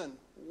sin.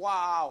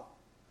 Wow.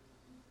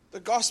 The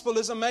gospel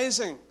is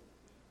amazing.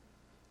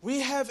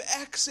 We have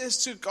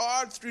access to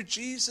God through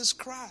Jesus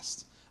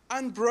Christ.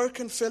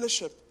 Unbroken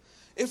fellowship.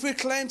 If we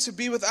claim to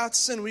be without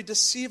sin, we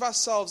deceive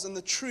ourselves and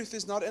the truth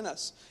is not in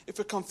us. If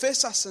we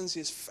confess our sins,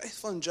 He is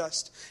faithful and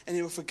just, and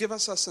He will forgive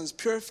us our sins,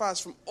 purify us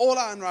from all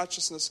our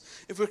unrighteousness.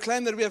 If we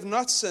claim that we have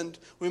not sinned,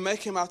 we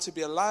make Him out to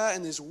be a liar,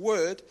 and His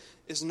word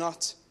is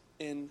not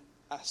in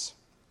us.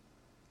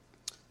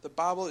 The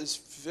Bible is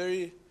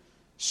very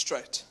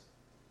straight.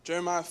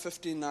 Jeremiah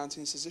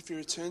 15:19 says, if you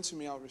return to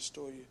me, I'll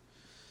restore you.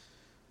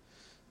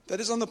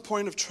 That is on the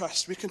point of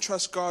trust. We can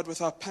trust God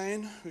with our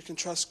pain. We can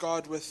trust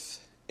God with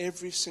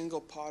every single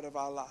part of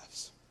our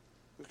lives.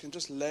 We can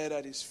just lay it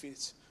at His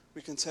feet.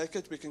 We can take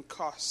it, we can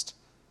cast,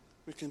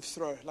 we can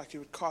throw, like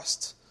you would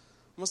cast,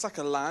 almost like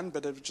a line,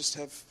 but it would just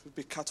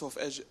be cut off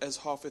as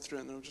halfway through,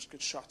 and then it would just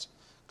get shot.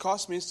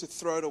 Cast means to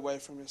throw it away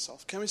from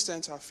yourself. Can we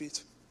stand to our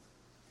feet?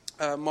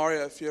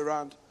 Mario, if you're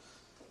around, it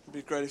would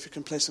be great if you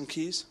can play some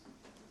keys.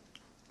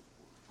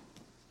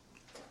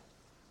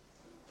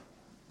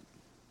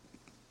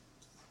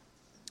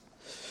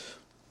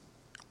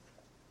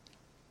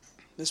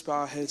 Let's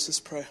bow our heads, let's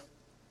pray.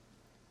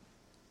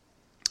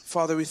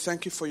 Father, we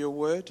thank You for Your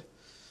word.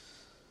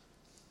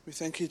 We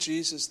thank You,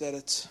 Jesus, that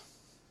it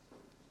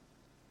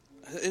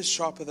is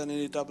sharper than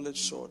any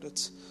double-edged sword.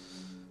 It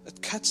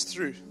cuts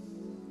through.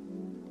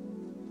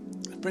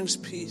 It brings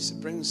peace.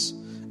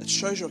 It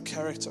shows Your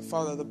character.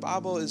 Father, the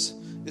Bible is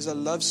is a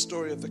love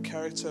story of the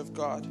character of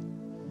God,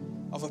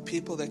 of a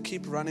people that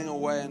keep running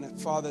away and a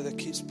Father that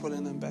keeps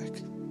pulling them back.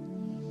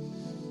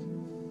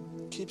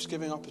 Keeps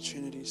giving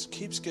opportunities,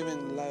 keeps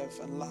giving love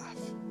and life.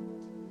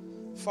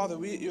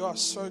 Father, you are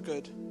so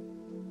good.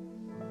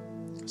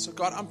 So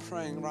God, I'm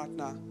praying right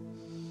now.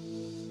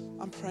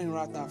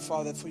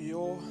 Father, for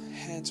your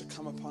hand to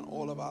come upon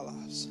all of our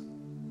lives.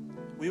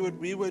 We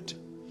would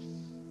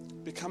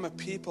become a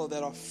people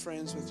that are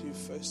friends with you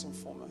first and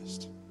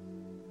foremost.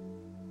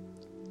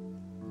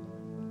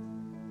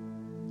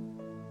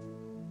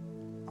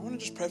 I want to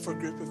just pray for a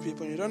group of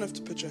people. You don't have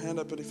to put your hand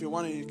up, but if you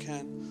want to, you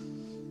can.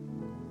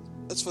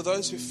 It's for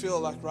those who feel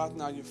like right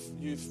now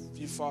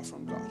you're far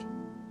from God.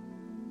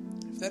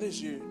 If that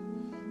is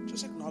you,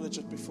 just acknowledge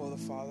it before the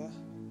Father.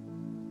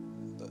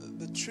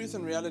 The truth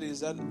and reality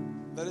is that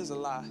is a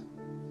lie.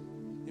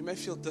 You may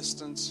feel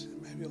distant,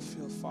 maybe you'll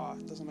feel far.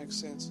 It doesn't make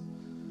sense.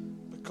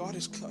 But God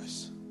is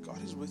close.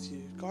 God is with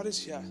you. God is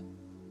here.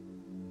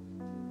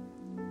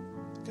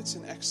 Look, it's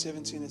in Acts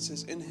 17. It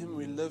says, in him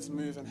we live,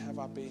 move, and have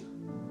our being.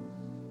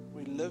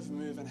 We live,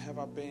 move, and have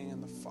our being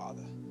in the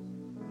Father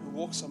who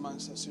walks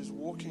amongst us, who's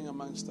walking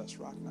amongst us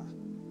right now.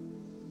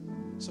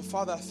 So,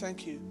 Father, I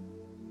thank you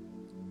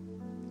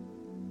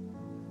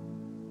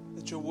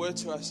that your word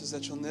to us is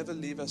that you'll never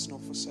leave us nor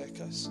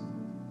forsake us.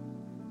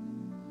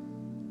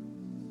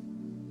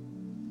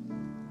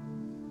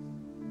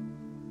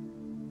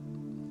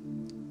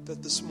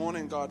 That this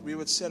morning, God, we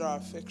would set our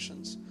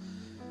affections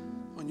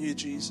on you,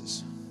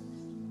 Jesus.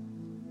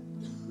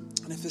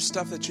 And if there's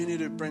stuff that you need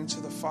to bring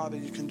to the Father,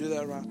 you can do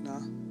that right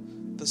now.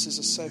 This is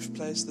a safe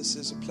place. This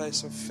is a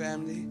place of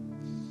family.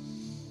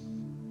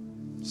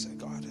 Say,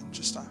 God, I'm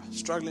just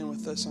struggling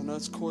with this. I know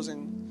it's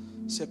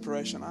causing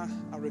separation.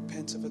 I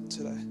repent of it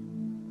today.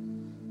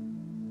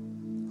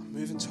 I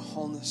move into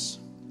wholeness.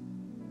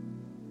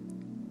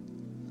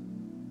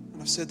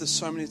 And I've said this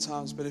so many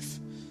times, but if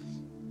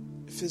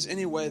there's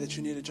any way that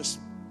you need to just,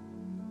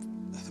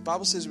 the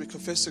Bible says we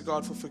confess to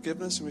God for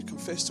forgiveness and we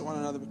confess to one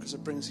another because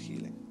it brings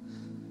healing.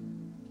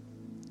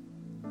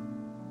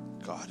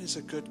 God is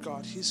a good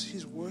God.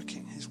 He's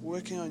working. He's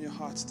working on your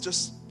hearts.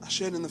 Just, I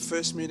shared in the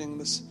first meeting,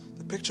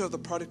 the picture of the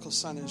prodigal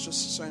son is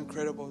just so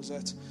incredible, is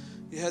that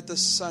you had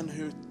this son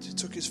who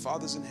took his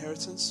father's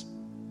inheritance,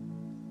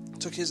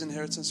 took his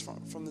inheritance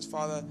from his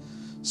father,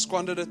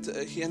 squandered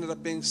it. He ended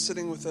up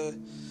sitting with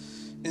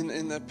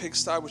in the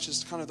pigsty, which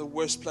is kind of the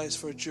worst place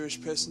for a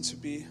Jewish person to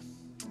be.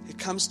 He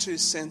comes to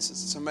his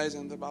senses. It's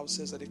amazing. The Bible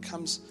says that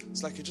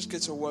it's like he just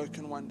gets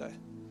awoken one day.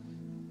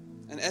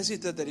 And as he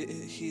did that,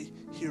 he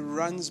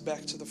runs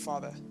back to the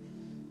Father.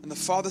 And the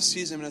Father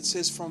sees him, and it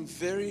says from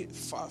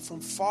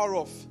far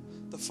off,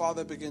 the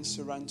Father begins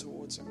to run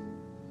towards him.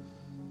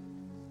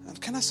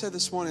 And can I say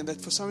this morning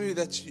that for some of you,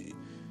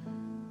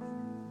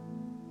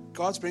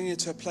 God's bringing you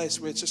to a place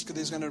where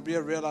there's going to be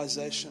a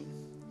realization.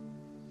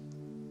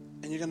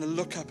 And you're going to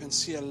look up and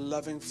see a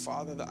loving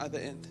Father at the other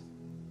end.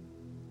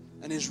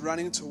 And He's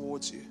running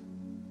towards you.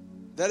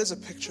 That is a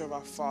picture of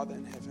our Father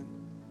in heaven.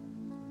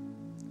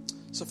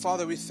 So,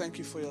 Father, we thank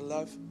you for your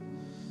love.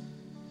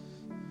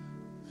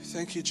 We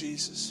thank you,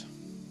 Jesus.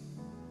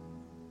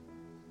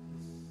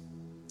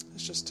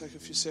 Let's just take a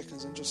few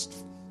seconds and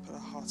just put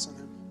our hearts on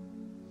Him.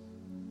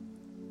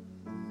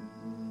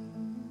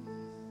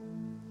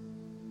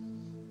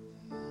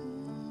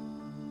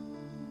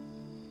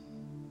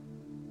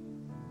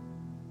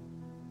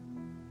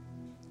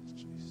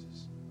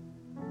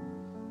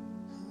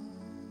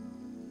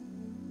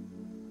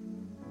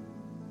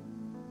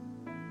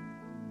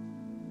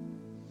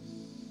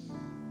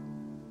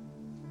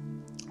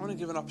 I want to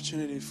give an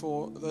opportunity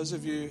for those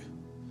of you,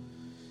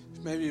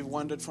 maybe you've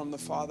wandered from the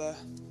Father,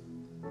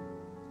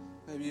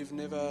 maybe you've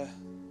never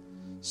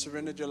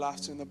surrendered your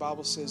life to Him. The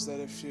Bible says that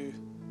if you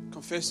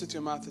confess with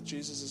your mouth that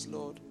Jesus is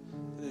Lord,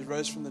 that He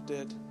rose from the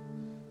dead,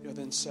 you're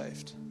then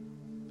saved.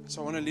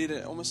 So I want to lead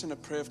it almost in a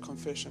prayer of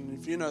confession.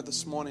 If you know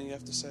this morning, you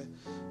have to say,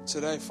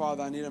 today,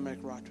 Father, I need to make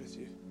right with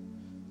you.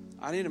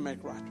 I need to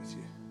make right with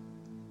you.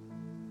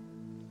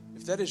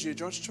 If that is you,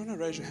 do you want to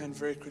raise your hand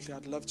very quickly?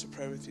 I'd love to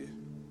pray with you.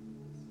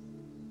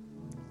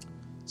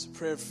 It's a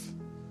prayer of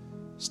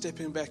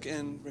stepping back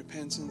in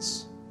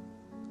repentance.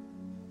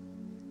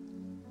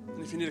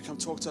 And if you need to come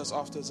talk to us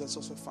afterwards, that's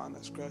also fine.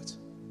 That's great.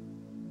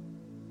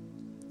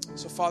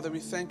 So, Father, we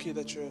thank you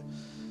that you're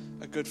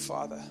a good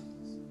Father.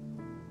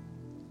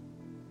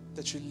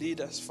 That you lead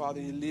us, Father.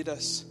 You lead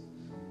us.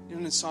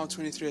 Even in Psalm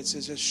 23, it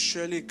says,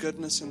 surely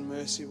goodness and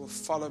mercy will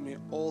follow me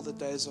all the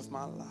days of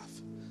my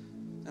life.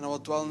 And I will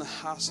dwell in the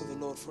house of the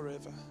Lord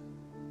forever.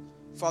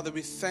 Father,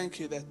 we thank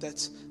you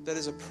that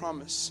is a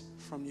promise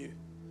from you.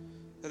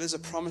 That is a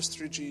promise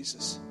through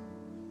Jesus.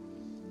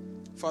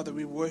 Father,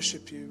 we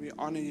worship you. We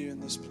honor you in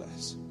this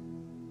place.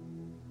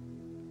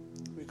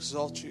 We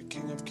exalt you,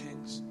 King of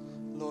kings,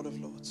 Lord of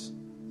lords.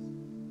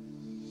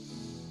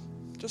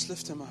 Just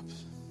lift him up.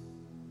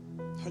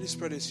 Holy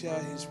Spirit is here.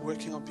 He's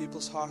working on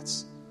people's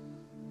hearts.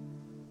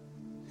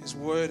 His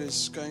word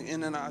is going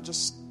in and out. I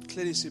just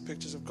clearly see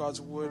pictures of God's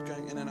word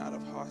going in and out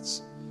of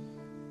hearts.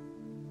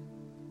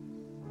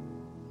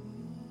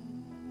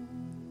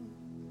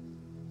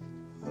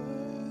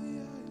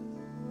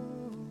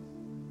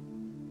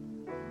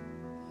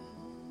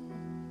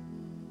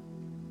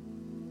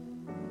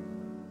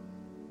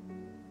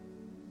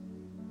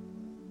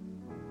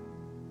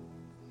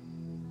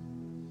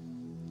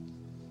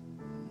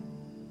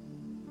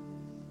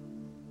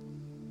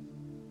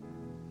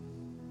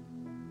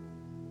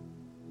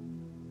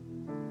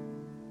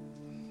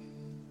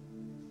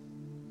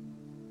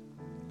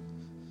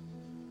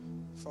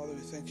 Father,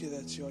 we thank you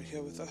that you are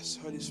here with us.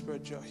 Holy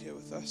Spirit, you are here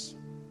with us.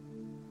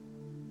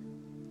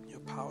 Your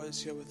power is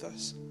here with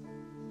us.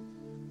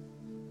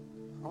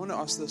 I want to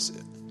ask this.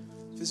 If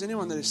there's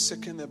anyone that is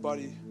sick in their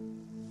body,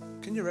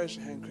 can you raise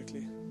your hand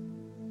quickly?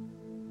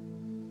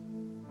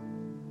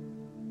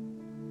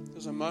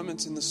 There's a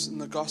moment in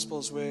the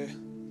Gospels where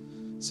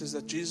it says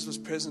that Jesus was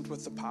present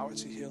with the power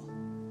to heal.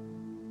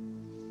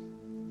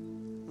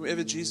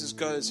 Wherever Jesus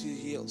goes, he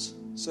heals.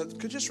 So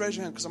could you just raise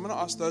your hand? Because I'm going to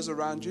ask those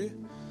around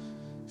you,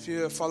 if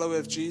you're a follower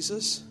of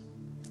Jesus,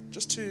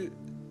 just to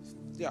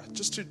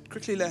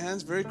quickly lay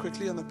hands very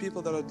quickly on the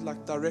people that are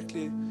like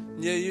directly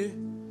near you.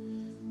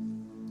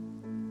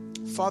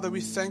 Father,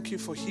 we thank you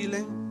for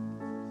healing.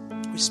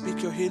 We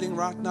speak your healing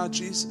right now,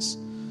 Jesus.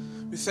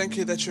 We thank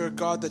you that you're a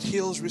God that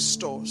heals,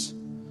 restores.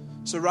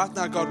 So right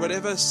now, God,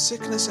 whatever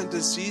sickness and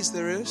disease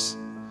there is,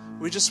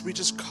 we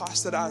just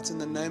cast it out in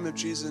the name of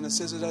Jesus. And it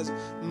says it has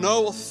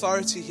no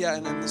authority here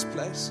and in this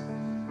place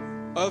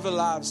over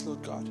lives,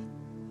 Lord God.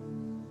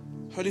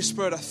 Holy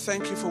Spirit, I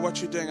thank you for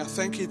what you're doing. I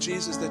thank you,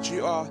 Jesus, that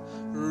you are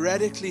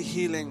radically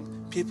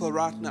healing people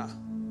right now.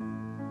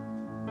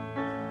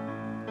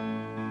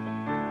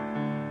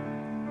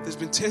 There's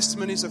been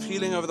testimonies of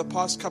healing over the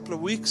past couple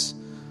of weeks.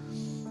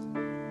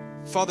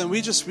 Father, and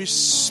we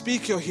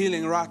speak your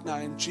healing right now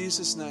in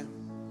Jesus' name.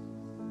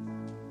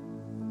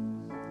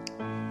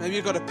 Maybe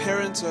you've got a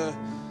parent, a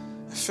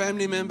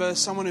family member,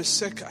 someone who's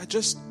sick. I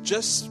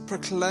just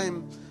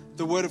proclaim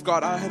the word of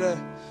God.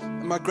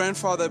 My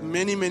grandfather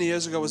many, many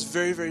years ago was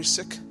very, very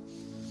sick.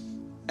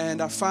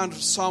 And I found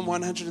Psalm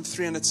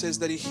 103, and it says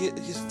that he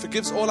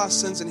forgives all our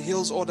sins and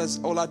heals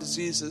all our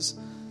diseases.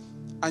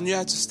 I knew I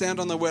had to stand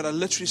on the word. I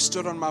literally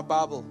stood on my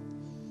Bible.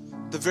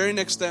 The very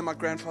next day, my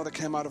grandfather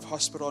came out of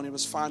hospital and he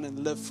was fine and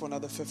lived for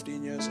another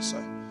 15 years or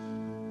so.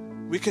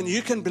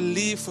 You can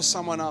believe for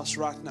someone else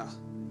right now.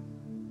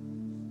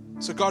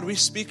 So God, we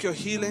speak your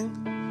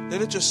healing.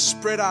 Let it just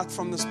spread out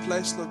from this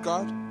place, Lord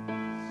God.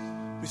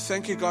 We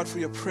thank you, God, for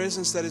your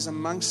presence that is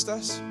amongst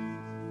us.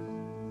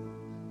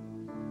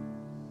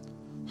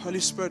 Holy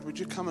Spirit, would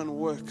you come and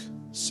work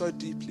so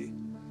deeply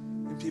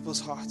in people's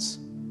hearts?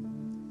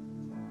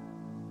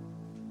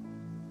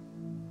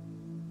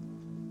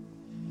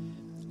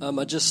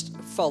 I just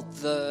felt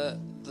the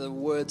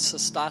word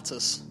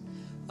cystatus,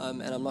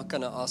 and I'm not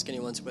going to ask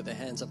anyone to put their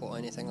hands up or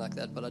anything like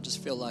that, but I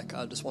just feel like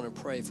I just want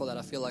to pray for that.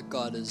 I feel like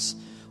God is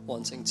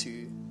wanting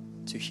to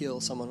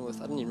heal someone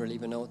with, I didn't really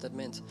even know what that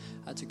meant.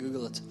 I had to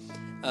Google it.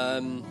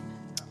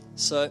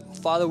 So,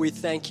 Father, we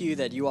thank you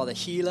that you are the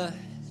healer.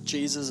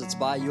 Jesus, it's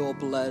by your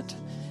blood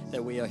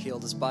that we are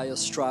healed. It's by your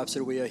stripes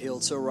that we are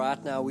healed. So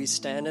right now we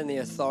stand in the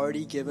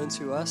authority given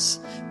to us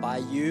by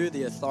you,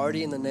 the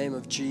authority in the name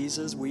of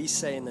Jesus. We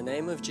say in the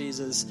name of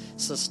Jesus,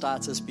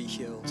 cystatus be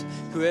healed.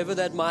 Whoever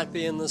that might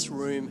be in this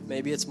room,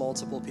 maybe it's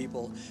multiple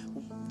people.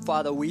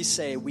 Father, we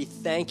say, we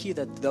thank you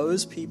that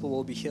those people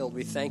will be healed.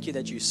 We thank you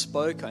that you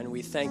spoke, and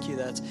we thank you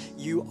that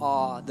you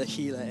are the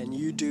healer and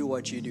you do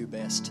what you do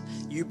best.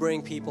 You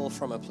bring people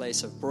from a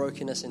place of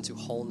brokenness into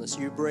wholeness.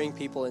 You bring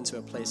people into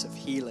a place of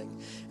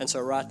healing. And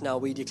so right now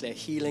we declare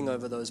healing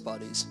over those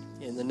bodies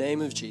in the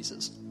name of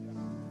Jesus.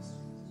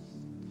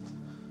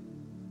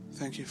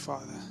 Thank you,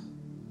 Father.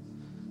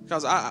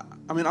 Guys, I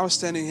was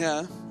standing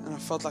here and I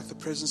felt like the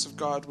presence of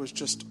God was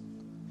just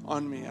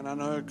on me, and I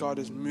know God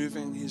is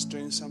moving. He's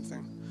doing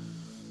something.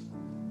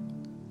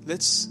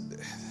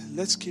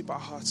 Let's keep our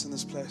hearts in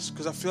this place,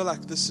 because I feel like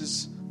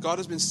God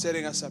has been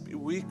setting us up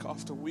week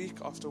after week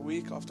after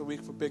week after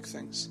week for big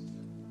things.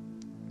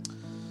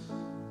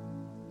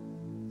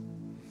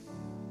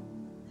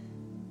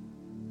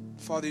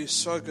 Father, you're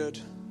so good.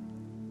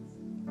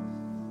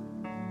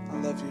 I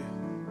love you.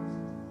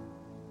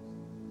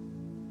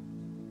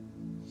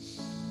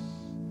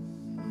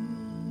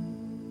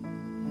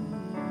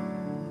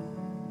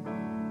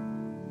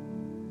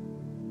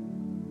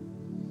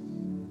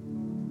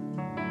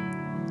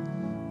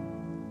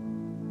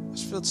 I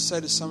feel to say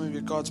to some of you,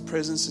 God's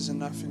presence is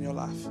enough in your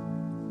life.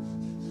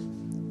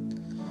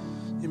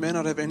 You may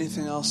not have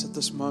anything else at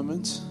this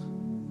moment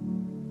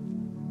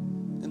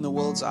in the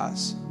world's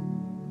eyes,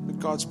 but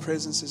God's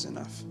presence is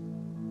enough.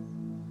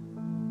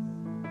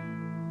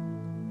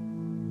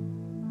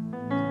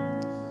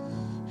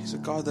 He's a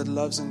God that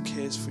loves and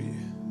cares for you,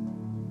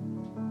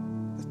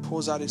 that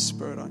pours out His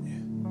Spirit on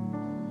you.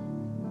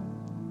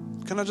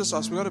 Can I just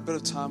ask, we've got a bit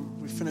of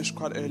time. We finished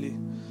quite early.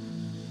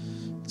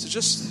 So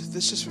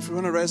if we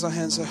want to raise our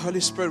hands, say,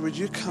 Holy Spirit, would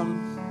you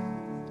come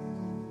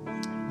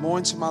more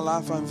into my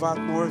life? I invite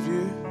more of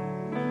you.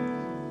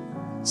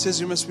 It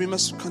says we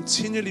must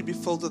continually be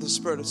filled with the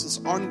Spirit. It's this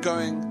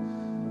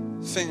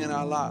ongoing thing in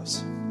our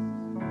lives.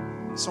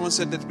 Someone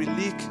said that we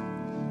leak.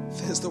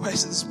 There's the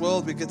ways of this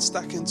world. We get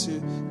stuck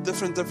into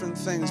different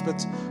things.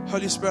 But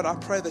Holy Spirit, I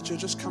pray that you'll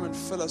just come and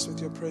fill us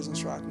with your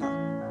presence right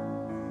now.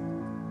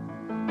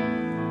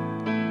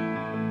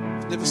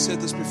 Never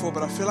said this before,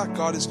 but I feel like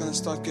God is going to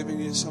start giving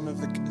you some of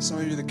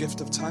you the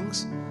gift of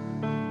tongues.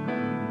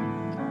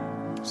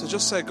 So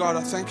just say, God,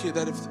 I thank you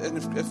that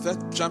if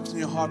that jumps in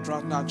your heart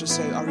right now, just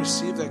say, I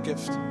receive that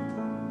gift.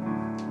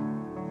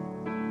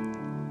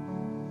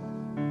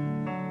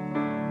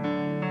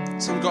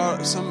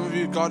 some of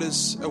you, God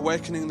is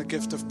awakening the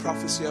gift of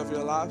prophecy over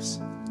your lives.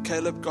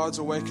 Caleb, God's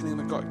awakening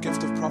the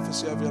gift of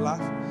prophecy over your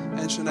life.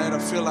 And Sinead, I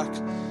feel like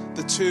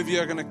the two of you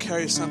are going to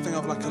carry something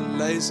of like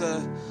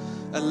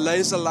a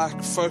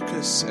laser-like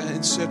focus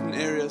in certain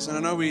areas. And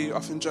I know we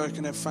often joke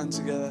and have fun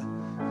together,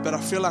 but I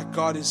feel like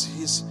God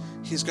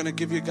He's going to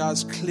give you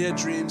guys clear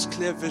dreams,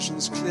 clear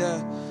visions,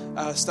 clear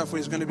stuff where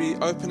He's going to be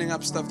opening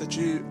up stuff that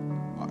you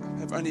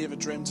have only ever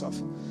dreamt of.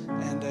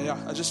 And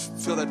I just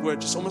feel that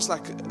word, just almost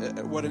like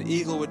what an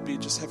eagle would be,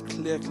 just have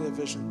clear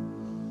vision.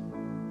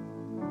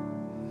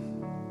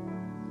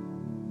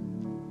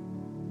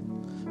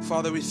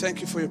 Father, we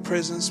thank you for your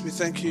presence. We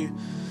thank you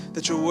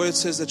that your word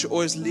says that you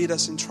always lead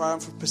us in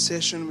triumphant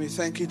procession. We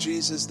thank you,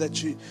 Jesus,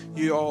 that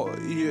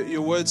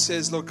your word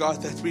says, Lord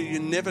God, that you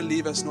never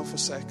leave us nor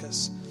forsake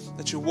us,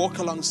 that you walk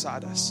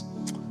alongside us.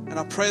 And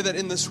I pray that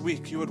in this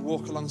week you would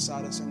walk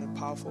alongside us in a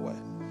powerful way.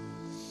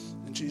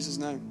 In Jesus'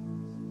 name,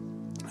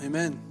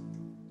 amen.